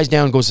car, lies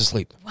down, goes to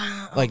sleep.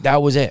 Wow. Like,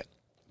 that was it.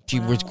 She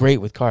was great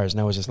with cars,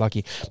 and I was just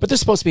lucky. But this is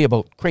supposed to be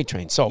about crate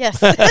train. So, yes.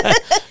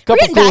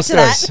 couple cool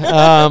stories.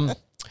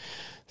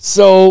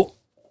 So,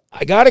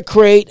 I got a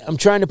crate. I'm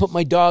trying to put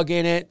my dog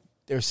in it.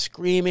 They're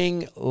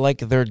screaming like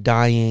they're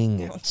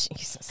dying. Oh,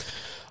 Jesus.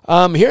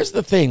 Here's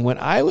the thing. When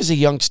I was a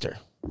youngster,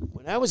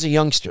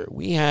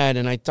 we had,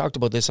 and I talked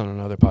about this on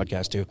another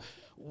podcast too,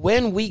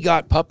 when we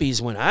got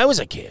puppies when I was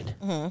a kid,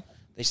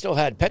 they still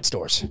had pet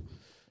stores.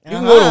 You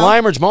can go to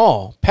Limeridge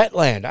Mall,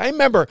 Petland. I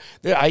remember,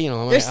 I'm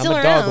a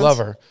dog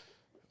lover.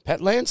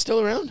 Petland's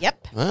still around?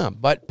 Yep.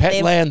 But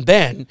Petland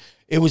then,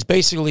 it was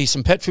basically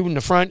some pet food in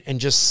the front and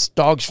just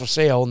dogs for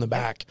sale in the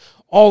back,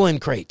 all in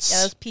crates.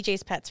 Yeah, it was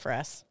PJ's Pets for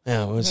us.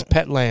 Yeah, it was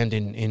Petland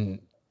in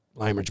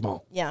Limeridge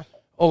Mall. Yeah.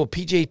 Oh,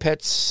 PJ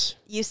Pets.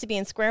 Used to be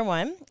in Square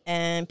One,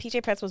 and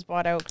PJ Pets was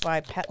bought out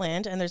by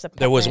Petland, and there's a Petland.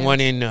 There was one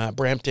in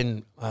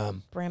Brampton.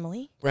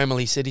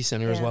 Bramley City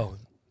Center as well.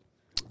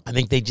 I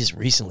think they just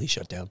recently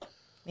shut down.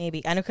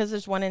 Maybe. I know because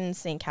there's one in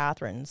St.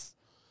 Catharines.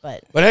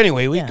 But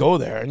anyway, we'd go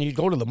there, and you'd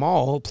go to the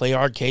mall, play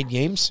arcade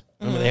games.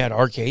 Remember they had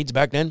arcades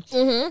back then?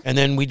 And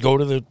then we'd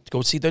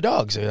go see the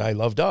dogs. I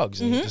love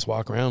dogs. And you just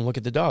walk around and look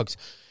at the dogs.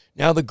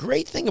 Now, the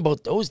great thing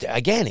about those days,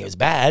 again, it was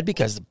bad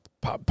because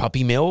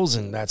puppy mills,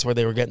 and that's where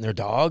they were getting their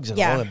dogs and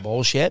all that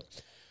bullshit.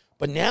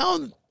 But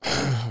now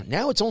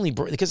it's only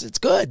because it's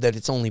good that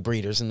it's only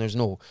breeders and there's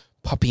no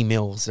puppy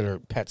mills that are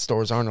pet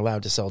stores aren't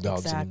allowed to sell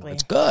dogs anymore.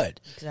 It's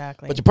good.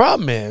 Exactly. But the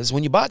problem is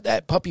when you bought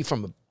that puppy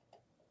from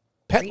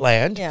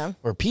Petland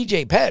or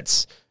PJ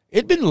Pets,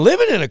 it'd been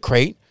living in a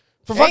crate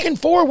for fucking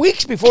 4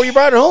 weeks before you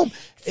brought it home.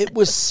 It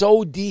was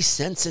so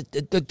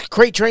desensitized. The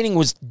crate training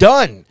was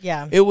done.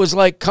 Yeah. It was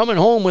like coming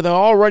home with an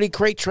already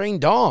crate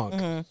trained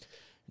dog.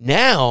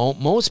 Now,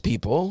 most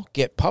people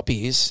get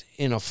puppies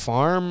in a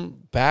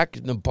farm back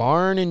in the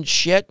barn and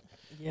shit.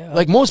 Yeah.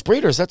 Like most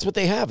breeders, that's what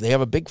they have. They have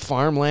a big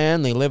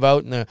farmland. They live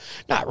out in the,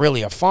 not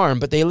really a farm,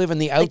 but they live in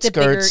the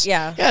outskirts.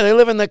 Yeah, they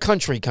live in the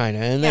country kind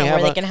of. And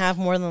where they can have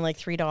more than like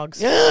 3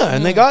 dogs. Yeah,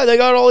 and they got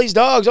all these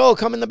dogs. Oh,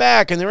 come in the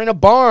back, and they're in a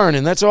barn,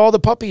 and that's all the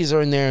puppies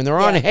are in there, and they're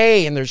on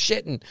hay, and they're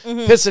shitting,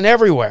 pissing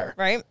everywhere.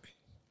 Right.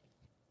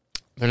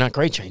 They're not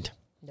crate trained.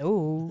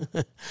 No.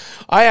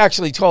 I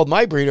actually told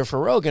my breeder for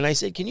Rogue, and I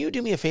said, can you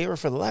do me a favor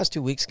for the last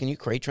 2 weeks? Can you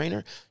crate train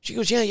her? She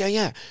goes,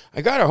 yeah.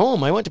 I got her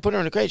home. I went to put her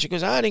in a crate. She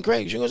goes, I didn't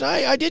crate. She goes,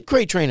 I did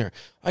crate train her.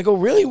 I go,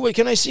 really? What,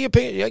 can I see a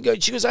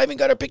picture? She goes, I even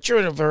got a picture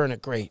of her in a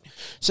crate.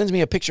 Sends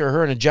me a picture of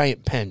her in a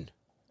giant pen.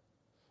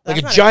 Like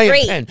a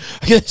giant pen.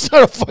 It's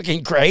not a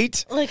fucking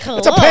crate. Like, hello?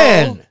 It's a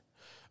pen.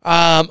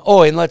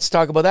 And let's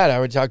talk about that. I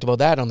already talked about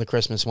that on the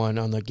Christmas one,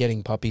 on the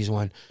getting puppies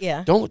one.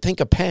 Yeah. Don't think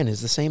a pen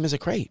is the same as a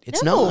crate.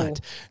 It's not.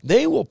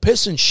 They will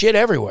piss and shit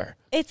everywhere.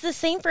 It's the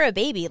same for a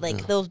baby.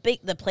 Like those big,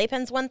 the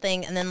playpen's one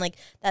thing, and then like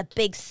that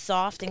big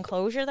soft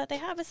enclosure that they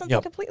have is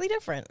something completely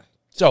different.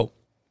 So,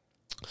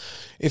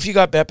 if you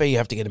got Beppe, you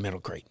have to get a metal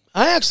crate.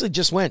 I actually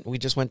we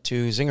just went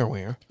to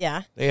Zingerwear.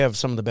 Yeah. They have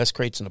some of the best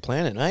crates on the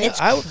planet. And it's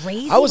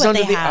crazy I was what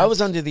under they have. I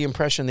was under the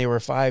impression they were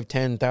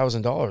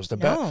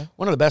 $5,000-$10,000.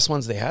 One of the best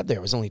ones they had there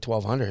was only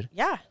 $1,200.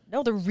 Yeah.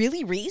 No, they're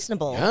really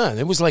reasonable. Yeah,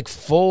 it was like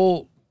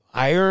full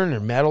iron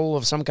or metal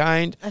of some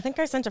kind. I think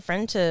I sent a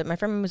friend my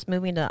friend was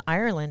moving to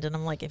Ireland, and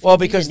I'm like, if you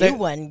need a new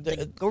one,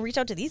 go reach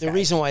out to these guys. The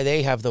reason why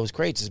they have those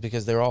crates is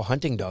because they're all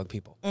hunting dog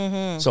people.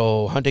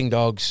 So hunting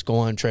dogs go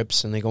on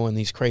trips, and they go in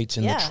these crates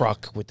in the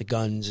truck with the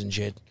guns and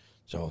shit.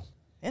 So,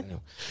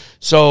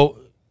 So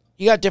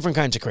you got different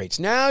kinds of crates.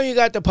 Now you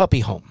got the puppy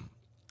home.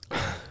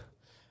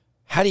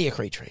 How do you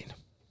crate train?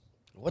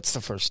 What's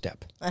the first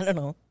step? I don't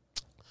know.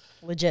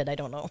 Legit, I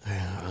don't know.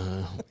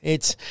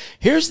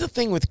 Here's the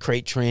thing with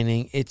crate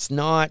training. It's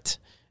not,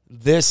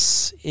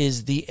 this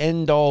is the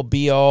end all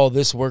be all.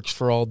 This works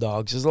for all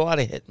dogs. There's a lot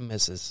of hit and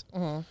misses.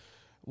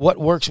 What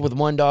works with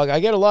one dog? I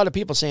get a lot of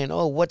people saying,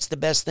 "Oh, what's the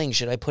best thing?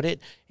 Should I put it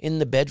in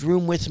the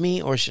bedroom with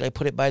me, or should I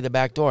put it by the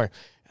back door?"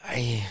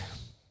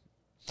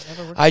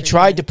 I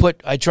tried to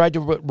put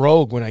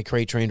Rogue when I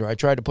crate trained her. I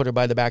tried to put her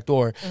by the back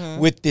door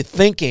with the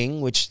thinking,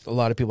 which a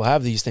lot of people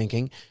have these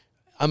thinking,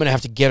 I'm going to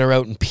have to get her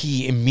out and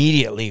pee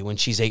immediately when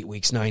she's 8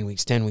 weeks, 9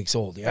 weeks, 10 weeks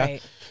old. Yeah.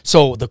 Right.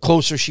 So the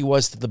closer she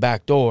was to the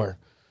back door,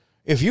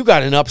 if you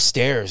got an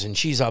upstairs and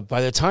she's up,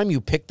 by the time you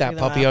pick that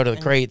puppy out of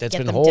the crate that's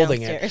been holding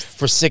downstairs. it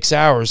for 6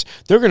 hours,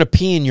 they're going to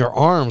pee in your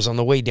arms on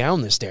the way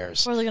down the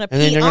stairs. Or they're going to and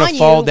then pee they're on gonna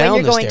fall you down when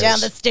you're the going stairs. down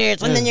the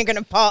stairs, and then you're going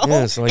to fall,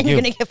 Yeah, it's like and you're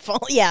you. going to get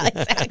fall. Yeah,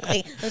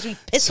 exactly. There's going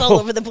to be piss all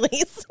over the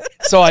place.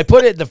 So I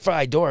put it in the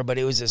front door, but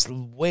it was just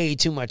way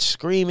too much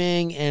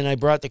screaming, and I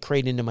brought the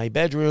crate into my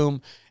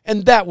bedroom,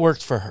 and that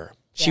worked for her.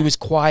 She was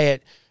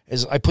quiet.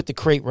 As I put the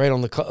crate right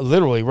on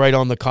literally right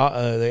on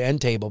the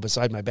end table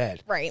beside my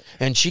bed. Right.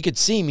 And she could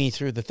see me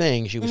through the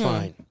thing. She was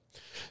fine.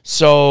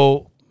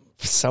 So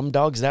some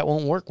dogs that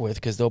won't work with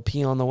because they'll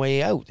pee on the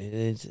way out.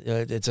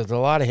 It's a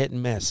lot of hit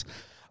and miss.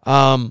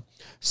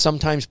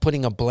 Sometimes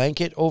putting a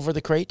blanket over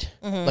the crate,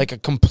 like a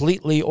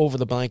completely over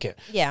the blanket.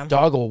 Yeah.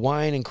 Dog will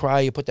whine and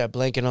cry. You put that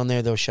blanket on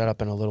there, they'll shut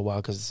up in a little while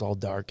because it's all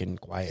dark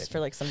and quiet. Just for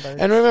like some birds.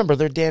 And remember,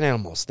 they're den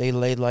animals. They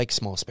like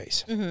small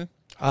space.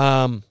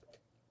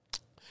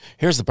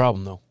 Here's the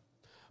problem, though.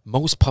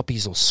 Most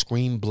puppies will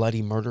scream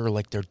bloody murder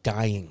like they're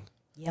dying.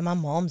 Yeah, my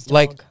mom's dog.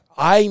 Like,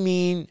 I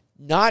mean,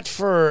 not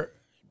for,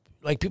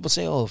 like people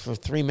say, oh, for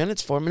 3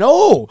 minutes, 4 minutes.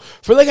 No,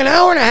 for like an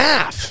hour and a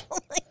half. Oh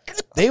my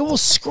God. They will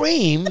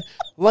scream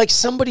like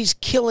somebody's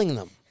killing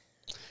them.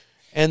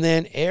 And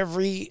then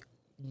every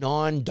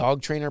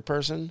non-dog trainer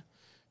person,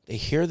 they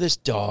hear this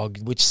dog,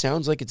 which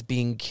sounds like it's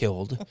being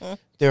killed.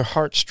 Their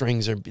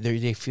heartstrings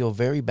they feel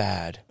very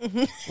bad.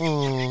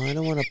 Oh, I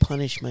don't want to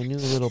punish my new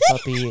little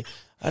puppy.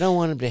 I don't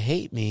want him to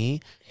hate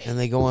me. And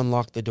they go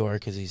unlock the door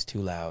because he's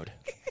too loud.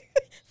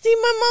 See,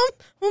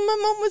 when my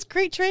mom was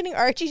crate training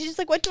Archie, she's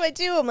like, what do I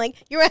do? I'm like,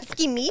 you're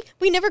asking me?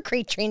 We never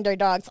crate trained our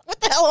dogs. What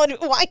the hell do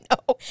I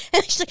know?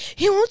 And she's like,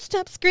 he won't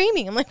stop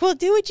screaming. I'm like, well,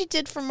 do what you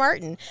did for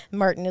Martin.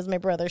 Martin is my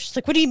brother. She's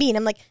like, what do you mean?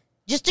 I'm like,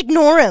 just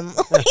ignore him.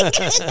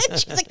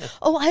 She's like,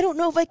 oh, I don't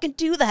know if I can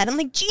do that. I'm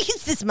like,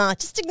 Jesus, Ma,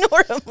 just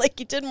ignore him like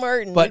you did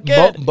Martin. But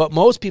but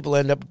most people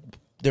end up,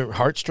 their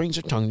heartstrings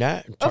are tugged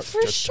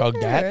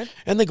at,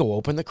 and they go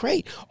open the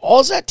crate.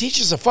 All that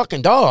teaches a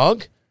fucking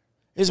dog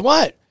is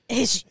what?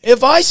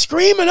 If I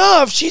scream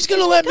enough, she's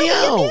going to let me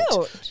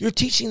out. You're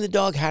teaching the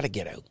dog how to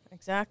get out.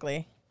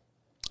 Exactly.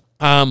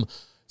 So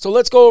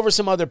let's go over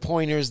some other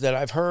pointers that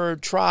I've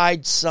heard,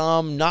 tried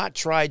some, not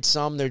tried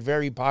some. They're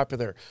very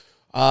popular.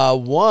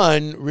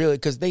 One, really,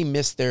 because they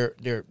miss their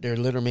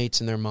litter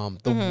mates and their mom,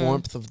 the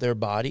warmth of their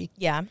body.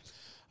 Yeah.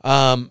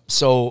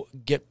 So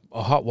get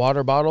a hot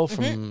water bottle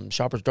from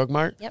Shoppers Drug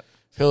Mart. Yep.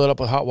 Fill it up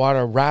with hot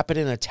water, wrap it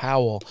in a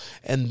towel,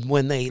 and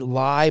when they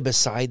lie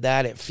beside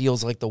that, it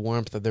feels like the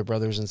warmth of their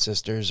brothers and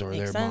sisters or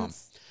Makes their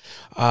sense.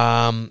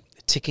 mom.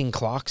 Ticking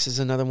clocks is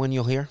another one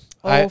you'll hear.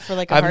 For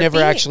like a I've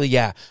never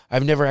heartbeat?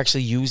 I've never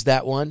actually used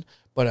that one,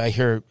 but I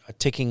hear a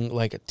ticking,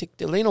 like a tick,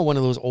 you know, one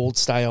of those old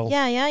style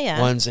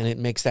ones, and it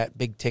makes that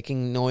big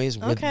ticking noise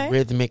with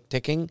rhythmic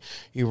ticking.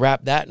 You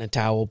wrap that in a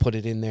towel, put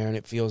it in there, and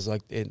it feels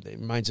like it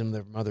reminds them of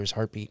their mother's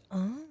heartbeat.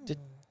 Oh.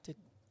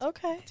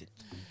 Okay.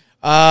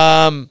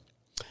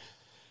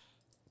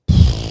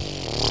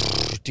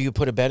 Do you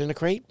put a bed in a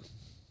crate?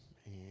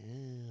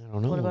 I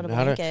don't know. What about a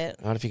blanket?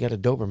 Not if you got a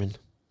Doberman.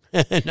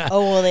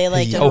 Will they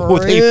like they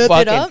rip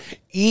it up?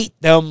 eat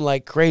them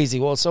like crazy.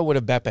 Well, so would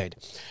a Bepade.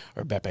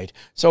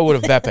 So would a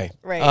Beppe.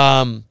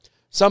 Right.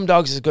 Some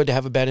dogs is good to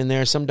have a bed in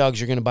there. Some dogs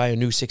you're going to buy a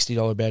new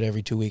 $60 bed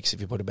every 2 weeks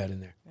if you put a bed in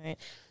there. Right.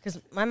 Because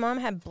my mom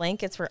had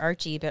blankets for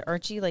Archie, but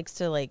Archie likes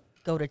to like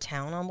go to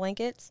town on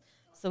blankets,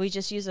 so we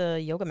just use a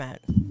yoga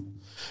mat.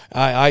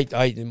 I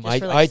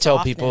tell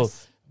softness. people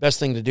best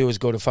thing to do is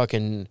go to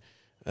fucking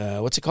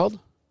what's it called?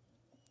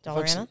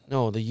 Dollarama?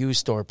 No, the used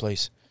store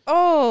place.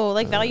 Oh,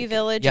 like Value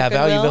Village. Yeah, or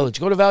Goodwill? Value Village.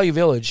 Go to Value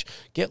Village.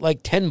 Get like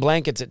 10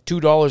 blankets at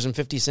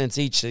 $2.50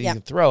 each that you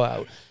can throw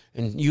out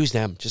and use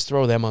them. Just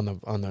throw them on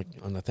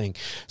the thing.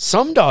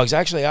 Some dogs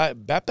actually,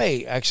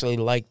 Beppe actually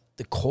liked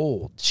the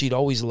cold. She'd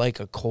always like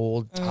a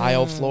cold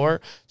tile floor.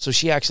 So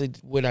she actually,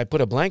 when I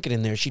put a blanket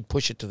in there, she'd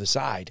push it to the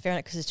side. Fair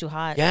enough, because it's too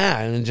hot. Yeah,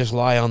 and then just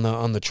lie on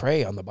the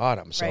tray on the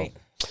bottom. So,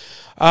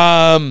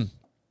 Right.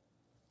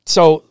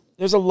 So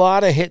there's a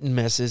lot of hit and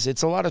misses.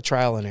 It's a lot of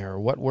trial and error.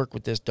 What worked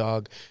with this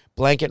dog?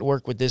 Blanket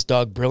worked with this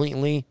dog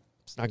brilliantly.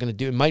 It's not going to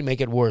do. It might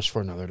make it worse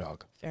for another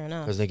dog. Fair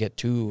enough. Because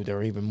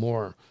they're even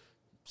more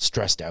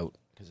stressed out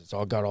because it's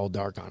all got all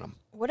dark on them.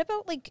 What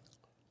about like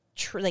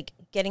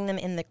getting them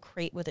in the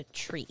crate with a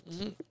treat?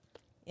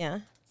 Yeah.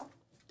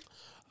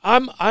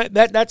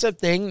 That's a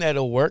thing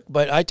that'll work,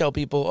 but I tell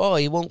people, oh,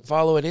 he won't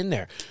follow it in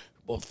there.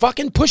 Well,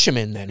 fucking push him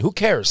in then. Who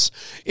cares?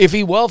 If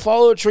he will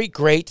follow a treat,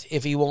 great.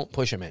 If he won't,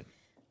 push him in.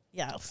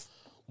 Yes.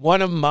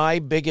 One of my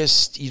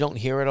biggest, you don't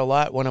hear it a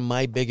lot, one of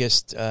my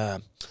biggest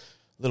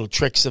little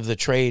tricks of the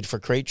trade for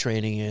crate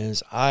training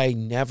is I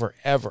never,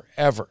 ever,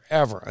 ever,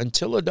 ever,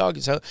 until a dog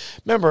is,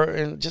 remember,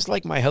 and just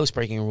like my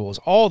housebreaking rules,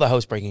 all the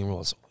housebreaking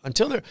rules,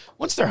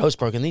 once they're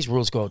housebroken, these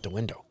rules go out the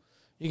window.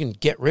 You can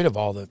get rid of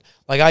all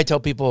like I tell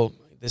people,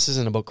 this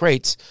isn't about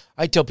crates,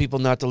 I tell people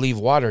not to leave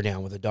water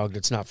down with a dog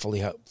that's not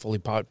fully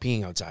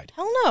peeing outside.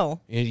 Hell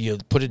no. You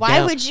put it Why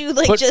down. would you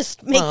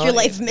just make your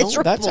life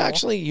miserable? That's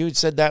actually, you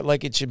said that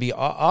like it should be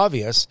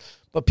obvious,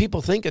 But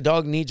people think a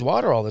dog needs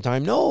water all the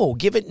time. No,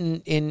 give it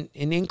in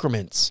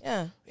increments.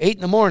 Yeah. 8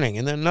 in the morning,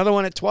 and then another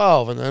one at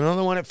 12, and then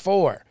another one at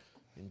 4.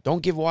 And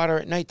don't give water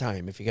at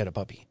nighttime if you got a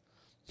puppy.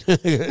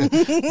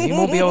 You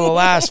won't be able to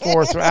last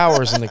 4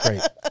 hours in the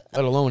crate,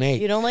 let alone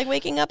 8. You don't like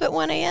waking up at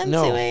 1 a.m.,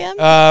 No. 2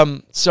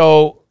 a.m.?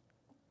 So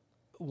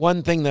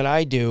one thing that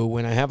I do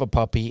when I have a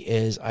puppy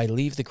is I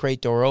leave the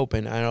crate door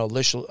open, and I'll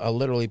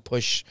literally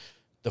push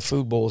the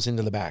food bowls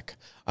into the back.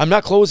 I'm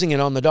not closing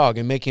it on the dog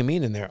and making him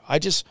eat in there. I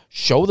just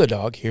show the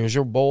dog, here's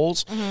your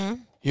bowls,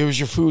 here's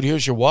your food,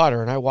 here's your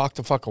water, and I walk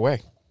the fuck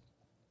away.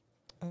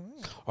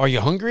 Are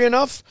you hungry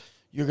enough?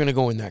 You're going to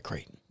go in that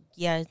crate.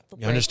 Yeah.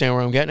 You understand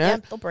where I'm getting at?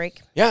 Yeah, they'll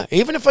break. Yeah,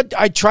 even if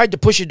I tried to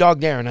push a dog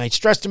there and I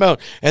stressed them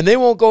out and they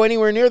won't go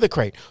anywhere near the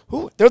crate,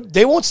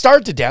 they won't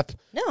starve to death.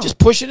 No. Just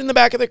push it in the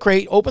back of the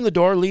crate, open the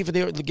door, leave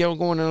it,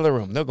 go in another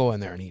room. They'll go in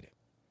there and eat it.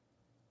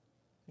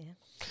 Yeah,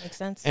 makes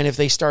sense. And if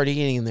they start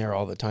eating in there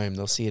all the time,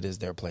 they'll see it as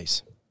their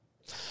place.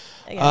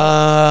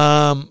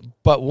 I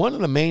But one of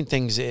the main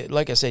things,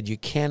 like I said, you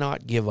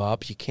cannot give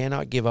up. You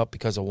cannot give up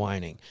because of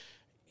whining.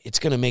 It's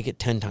going to make it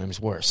 10 times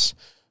worse.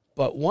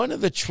 But one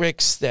of the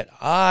tricks that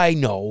I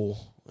know,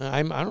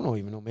 I don't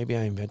even know, maybe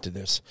I invented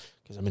this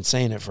because I've been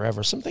saying it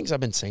forever. Some things I've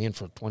been saying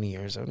for 20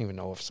 years. I don't even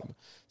know if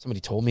somebody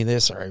told me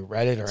this or I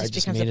read it or I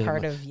just made it. It becomes a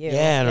part of you.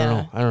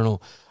 Yeah, I don't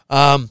know.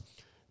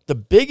 The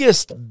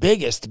biggest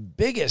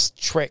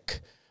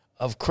trick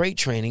of crate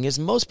training is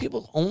most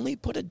people only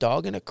put a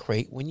dog in a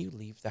crate when you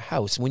leave the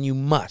house, when you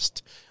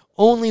must.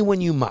 Only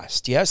when you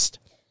must, yes?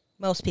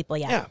 Most people,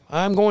 yeah. Yeah,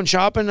 I'm going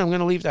shopping, I'm going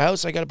to leave the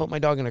house, I got to put my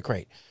dog in a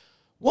crate.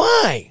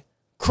 Why?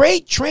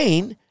 Crate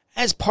train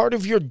as part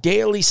of your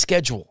daily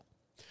schedule.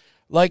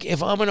 Like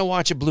if I'm going to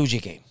watch a Blue Jay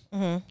game,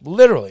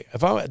 literally,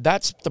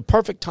 that's the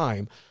perfect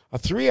time, a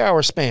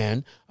 3-hour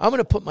span, I'm going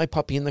to put my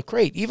puppy in the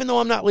crate, even though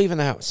I'm not leaving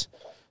the house.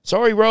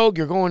 Sorry, Rogue,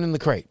 you're going in the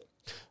crate.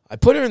 I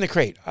put her in the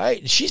crate.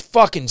 She's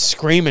fucking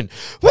screaming.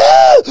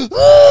 I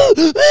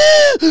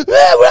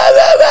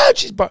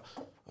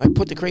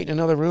put the crate in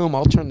another room.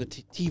 I'll turn the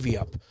TV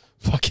up.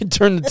 Fucking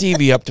turn the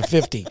TV up to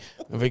 50.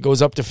 If it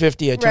goes up to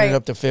 50, I turn it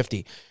up to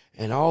 50.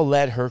 And I'll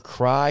let her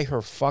cry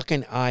her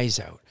fucking eyes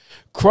out.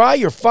 Cry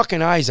your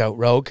fucking eyes out,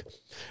 Rogue.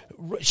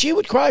 She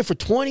would cry for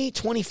 20,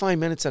 25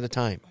 minutes at a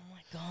time. Oh,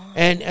 my God.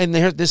 And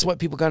this is what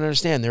people got to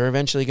understand. They're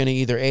eventually going to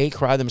either A,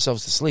 cry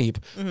themselves to sleep,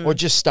 or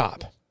just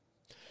stop.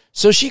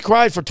 So she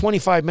cried for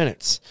 25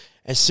 minutes.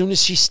 As soon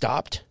as she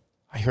stopped,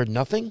 I heard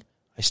nothing.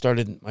 I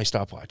started my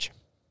stopwatch.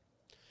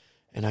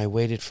 And I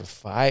waited for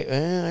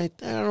I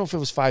don't know if it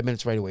was 5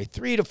 minutes right away,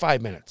 3 to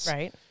 5 minutes.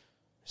 Right.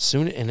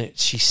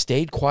 She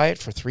stayed quiet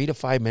for 3 to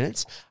 5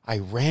 minutes. I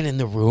ran in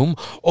the room,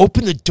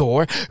 opened the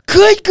door.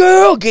 Good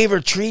girl! Gave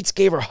her treats,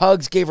 gave her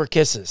hugs, gave her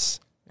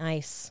kisses.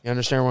 Nice. You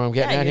understand where I'm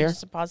getting at here?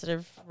 Just a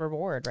positive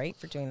reward, right,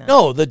 for doing that.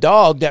 No, the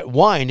dog that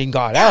whined and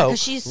got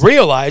out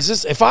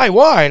realizes if I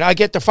whine, I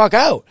get the fuck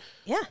out.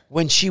 Yeah.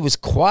 When she was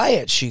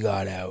quiet, she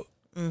got out.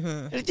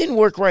 And it didn't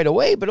work right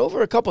away, but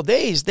over a couple of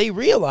days, they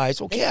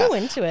realized, okay, they go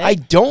into it. I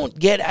don't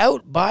get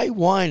out by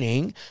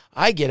whining.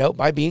 I get out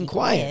by being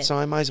quiet, so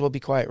I might as well be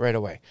quiet right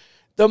away.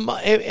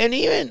 And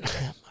even,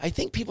 I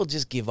think people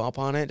just give up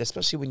on it,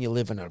 especially when you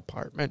live in an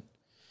apartment.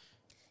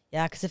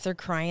 Yeah, because if they're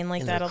crying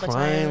like that all the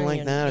crying time.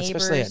 like that,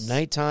 especially at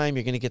nighttime,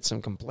 you're going to get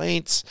some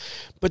complaints.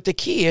 But the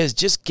key is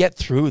just get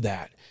through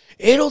that.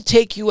 It'll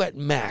take you at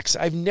max.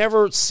 I've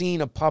never seen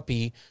a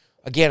puppy,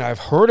 again, I've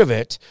heard of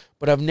it,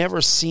 but I've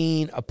never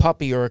seen a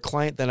puppy or a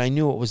client that I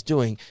knew what was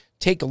doing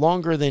take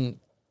longer than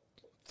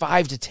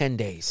 5 to 10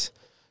 days.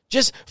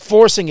 Just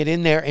forcing it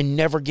in there and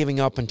never giving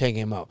up and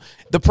taking them out.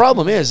 The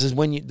problem is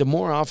when the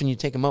more often you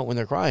take them out when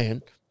they're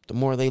crying, the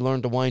more they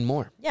learn to whine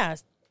more. Yeah,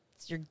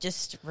 you're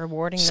just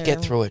rewarding them. Just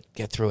get through it.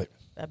 Get through it.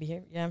 That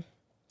behavior,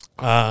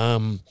 yeah.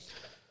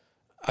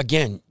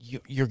 Again,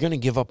 you're going to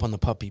give up on the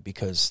puppy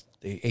because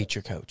they ate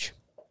your couch.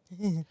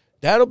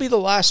 That'll be the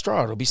last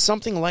straw. It'll be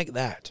something like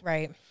that.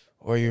 Right.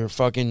 Or your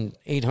fucking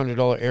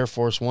 $800 Air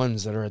Force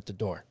Ones that are at the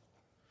door.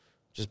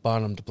 Just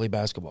bought them to play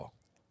basketball.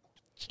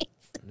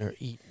 And they're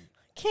eating.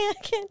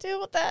 Can't deal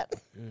with that.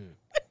 What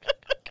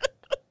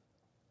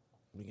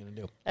are you going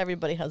to do?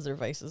 Everybody has their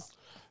vices.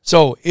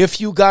 So, if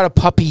you got a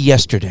puppy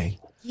yesterday.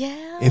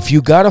 Yeah. If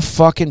you got a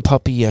fucking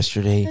puppy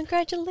yesterday.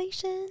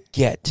 Congratulations.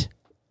 Get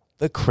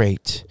the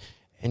crate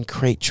and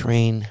crate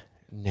train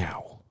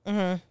now.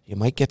 You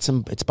might get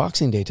some. It's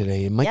Boxing Day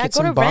today. You might get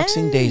some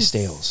Boxing Day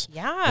sales.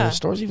 Yeah. Are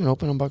stores even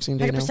open on Boxing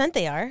Day 100% now?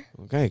 they are.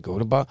 Okay, go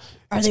to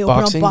Are they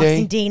open on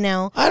Boxing Day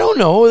now? I don't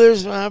know.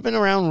 I've been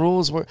around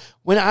rules where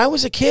when I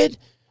was a kid,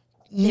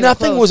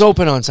 nothing closed. was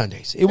open on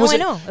Sundays. I know. It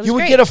was you would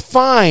great. get a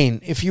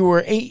fine if you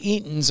were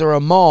Eaton's or a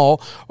mall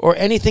or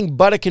anything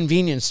but a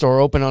convenience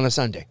store open on a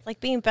Sunday. Like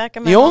being back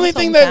in my The only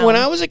thing that hometown. when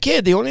I was a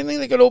kid, the only thing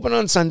that could open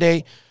on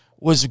Sunday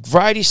was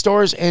variety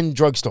stores and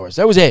drugstores.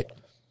 That was it.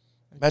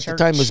 At the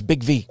time, it was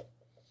Big V.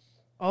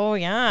 Oh,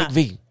 yeah. Big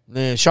V.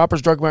 The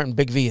Shoppers Drug Mart and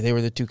Big V. They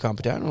were the two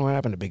competition. I don't know what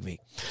happened to Big V.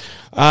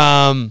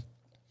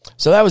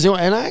 So that was the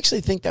only, and I actually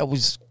think that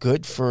was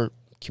good for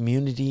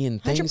community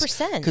and things.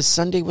 100%. Because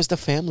Sunday was the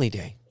family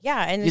day.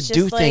 Yeah, and You it's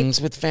do just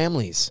things with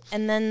families.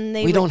 And then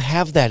we don't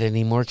have that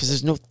anymore because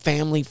there's no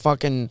family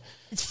fucking...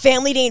 It's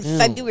family day in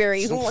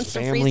February. Who wants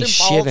to freeze their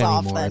shit balls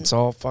off anymore. then? It's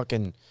all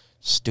fucking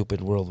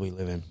stupid world we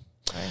live in.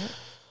 Right.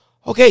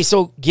 Okay,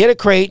 so get a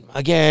crate.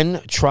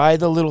 Again, try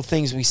the little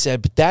things we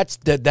said, but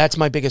that's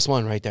my biggest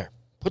one right there.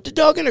 Put the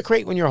dog in a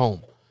crate when you're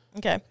home.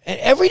 Okay. And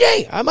every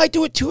day. I might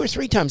do it 2 or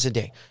 3 times a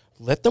day.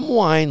 Let them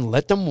whine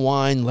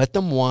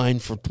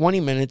for 20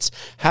 minutes,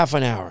 half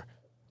an hour.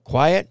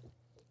 Quiet,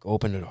 go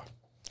open the door.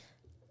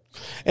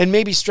 And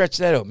maybe stretch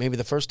that out. Maybe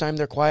the first time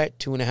they're quiet,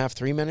 2.5,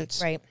 3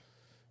 minutes. Right.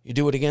 You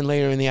do it again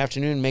later in the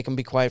afternoon, make them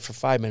be quiet for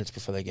 5 minutes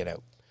before they get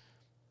out.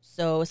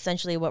 So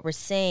essentially what we're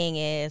saying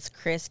is,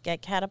 Chris,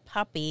 get Kat a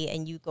puppy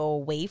and you go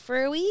away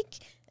for a week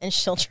and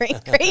she'll train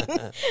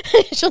Creighton.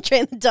 She'll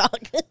train the dog.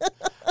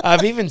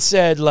 I've even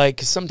said,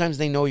 like, sometimes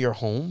they know you're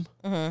home.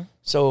 Mm-hmm.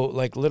 So,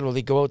 like,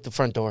 literally go out the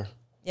front door.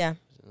 Yeah.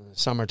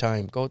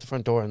 Summertime. Go out the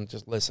front door and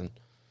just listen.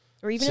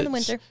 Or even in the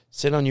winter.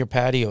 Sit on your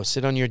patio.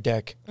 Sit on your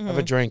deck. Have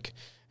a drink.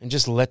 And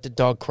just let the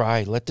dog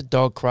cry. Let the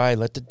dog cry.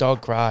 Let the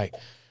dog cry.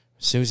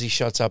 As soon as he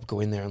shuts up, go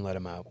in there and let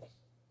him out.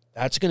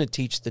 That's going to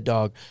teach the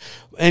dog.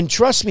 And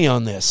trust me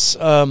on this.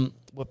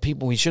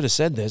 We should have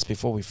said this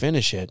before we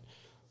finish it.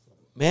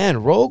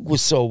 Man, Rogue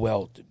was so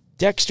well.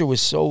 Dexter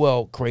was so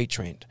well crate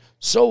trained.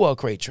 So well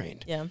crate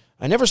trained. Yeah.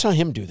 I never saw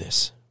him do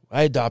this.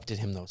 I adopted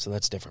him, though, so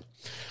that's different.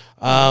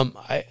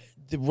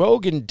 The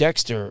Rogue and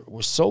Dexter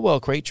were so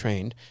well crate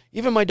trained.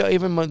 Even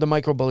the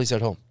micro bullies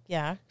at home.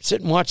 Yeah.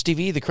 Sit and watch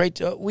TV. The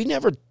crate. We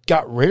never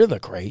got rid of the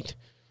crate.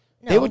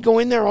 No. They would go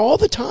in there all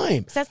the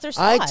time. That's their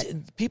spot.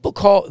 People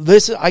call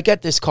this. I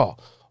get this call.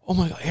 Oh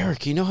my God,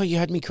 Eric! You know how you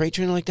had me crate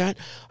training like that?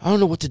 I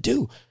don't know what to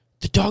do.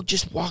 The dog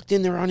just walked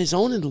in there on his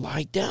own and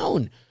lied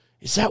down.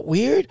 Is that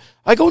weird?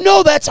 I go,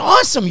 no, that's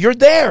awesome. You're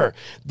there.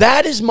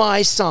 That is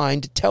my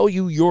sign to tell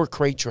you you're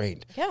crate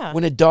trained. Yeah.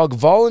 When a dog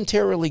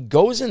voluntarily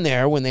goes in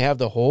there when they have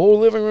the whole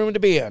living room to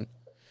be in,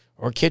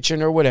 or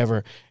kitchen or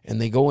whatever,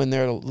 and they go in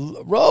there,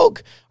 Rogue,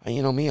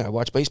 you know me, I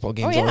watch baseball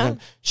games all the time.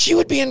 She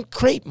would be in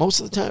crate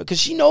most of the time because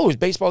she knows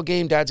baseball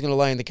game, Dad's going to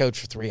lie on the couch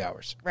for 3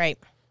 hours. Right.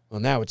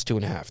 Well, now it's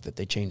 2.5 that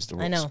they changed the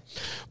rules. I know.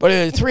 But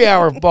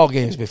 3-hour ball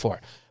games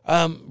before.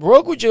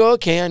 Rogue would you,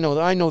 okay, I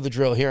know the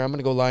drill here. I'm going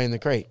to go lie in the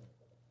crate.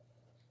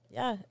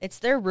 Yeah, it's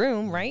their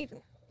room, right?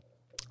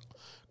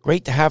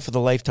 Great to have for the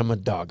lifetime of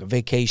a dog, a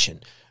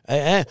vacation.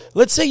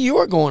 Let's say you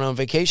were going on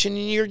vacation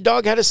and your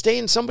dog had to stay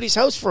in somebody's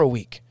house for a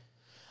week.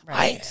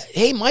 Right.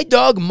 Hey, my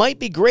dog might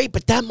be great,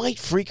 but that might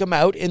freak them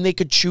out and they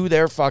could chew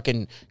their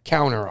fucking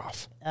counter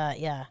off.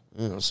 Yeah.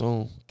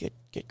 So get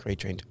crate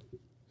trained.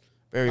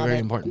 Very, Love very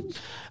it. important.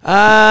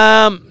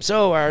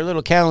 So our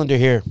little calendar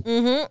here.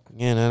 Mm-hmm.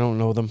 Again, I don't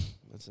know them.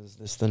 This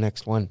is the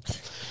next one.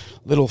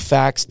 Little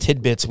facts,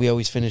 tidbits we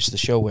always finish the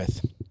show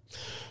with.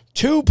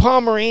 2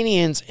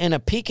 Pomeranians and a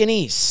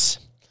Pekingese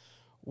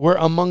were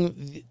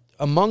among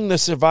the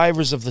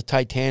survivors of the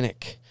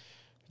Titanic.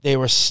 They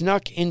were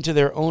snuck into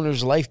their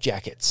owner's life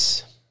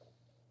jackets.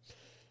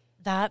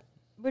 That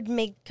would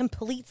make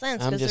complete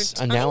sense.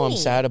 Now I'm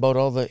sad about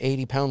all the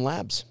 80-pound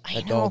labs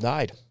that all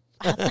died.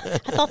 I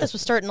thought this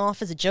was starting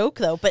off as a joke,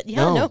 though, but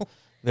no.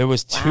 There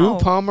was 2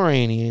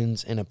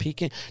 Pomeranians and a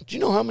Peking. Do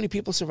you know how many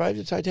people survived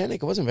the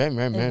Titanic? It wasn't very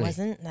many. It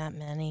wasn't that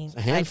many. It's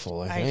a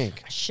handful, I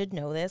think. I should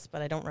know this,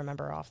 but I don't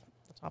remember off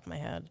the top of my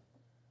head.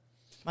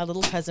 My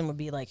little cousin would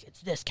be like,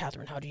 "It's this,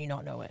 Catherine. How do you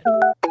not know it?"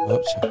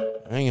 Oops.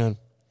 Hang on.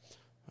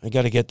 I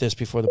got to get this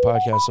before the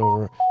podcast's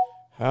over.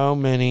 How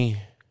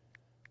many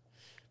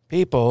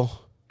people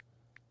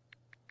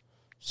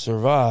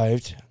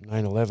survived?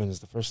 9/11 is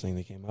the first thing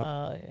that came up.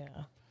 Oh,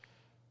 yeah.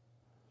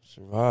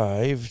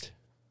 Survived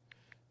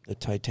the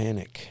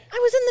Titanic. I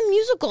was in the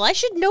musical. I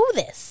should know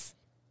this.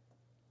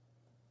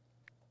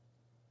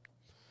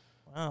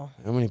 Wow.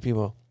 How many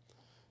people?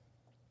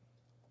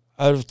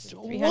 Out of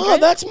 300? Wow,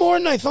 that's more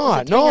than I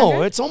thought.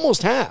 No, it's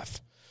almost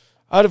half.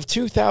 Out of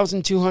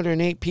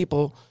 2,208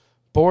 people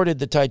boarded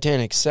the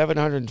Titanic,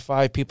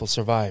 705 people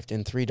survived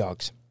and 3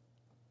 dogs.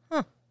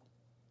 Huh.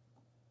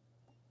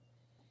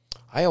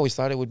 I always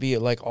thought it would be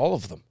like all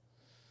of them.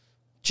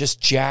 Just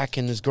Jack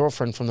and his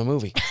girlfriend from the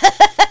movie.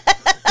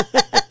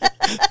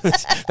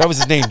 That was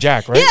his name,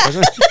 Jack, right?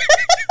 Yeah.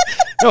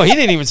 No, he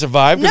didn't even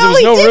survive because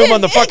there was no room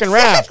on the fucking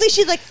raft.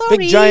 She's like, sorry.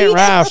 Big giant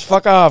raft.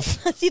 Fuck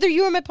off. It's either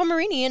you or my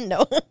Pomeranian.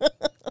 No.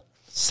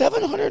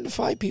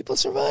 705 people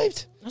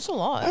survived? That's a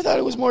lot. I thought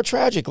it was more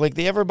tragic. Like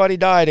everybody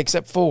died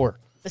except 4.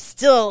 But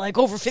still, like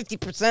over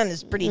 50%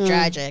 is pretty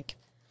tragic.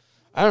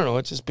 I don't know.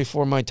 It's just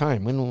before my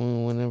time.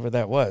 Whenever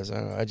that was.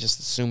 I just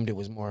assumed it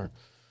was more.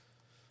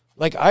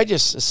 Like, I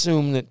just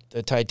assumed that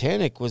the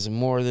Titanic was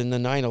more than the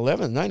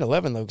 9/11.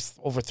 9/11, like,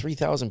 over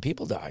 3,000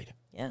 people died.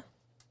 Yeah.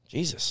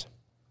 Jesus.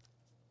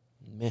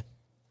 Meh.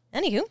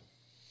 Anywho.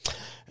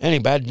 Any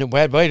bad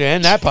way to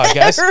end that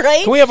podcast.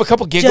 Right? Can we have a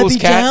couple giggles,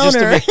 Debbie Kat?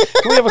 Downer.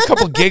 Can we have a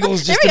couple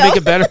giggles just to make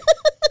it better?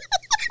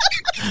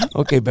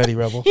 Okay, Betty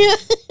Rebel. Yeah.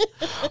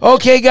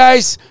 Okay,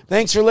 guys.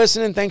 Thanks for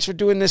listening. Thanks for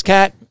doing this,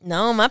 Kat.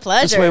 No, my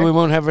pleasure. This way we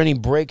won't have any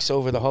breaks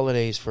over the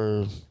holidays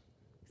for...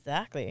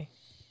 Exactly.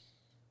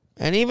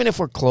 And even if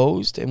we're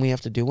closed and we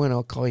have to do one,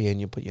 I'll call you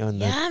and put you on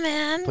the. Yeah,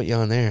 man. Put you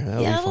on there. That'll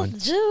be fun. We'll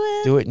do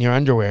it. Do it in your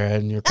underwear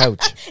and your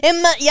couch.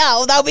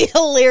 That'll be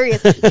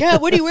hilarious. Yeah,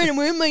 what are you wearing? I'm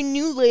wearing my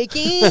new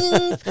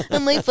leggings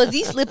and my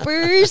fuzzy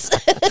slippers.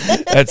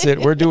 That's it.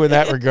 We're doing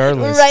that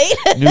regardless. Right?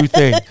 New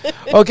thing.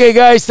 Okay,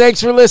 guys,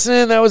 thanks for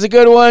listening. That was a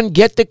good one.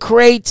 Get the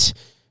crate.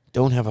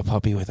 Don't have a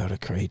puppy without a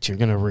crate. You're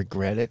going to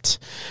regret it.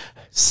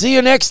 See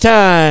you next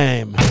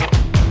time.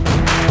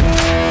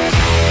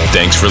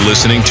 Thanks for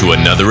listening to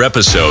another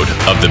episode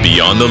of the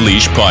Beyond the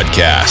Leash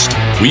podcast.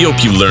 We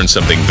hope you learned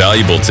something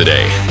valuable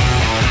today.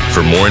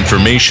 For more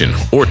information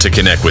or to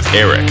connect with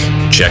Eric,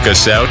 check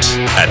us out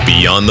at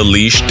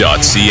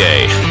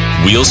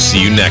beyondtheleash.ca. We'll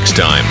see you next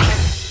time.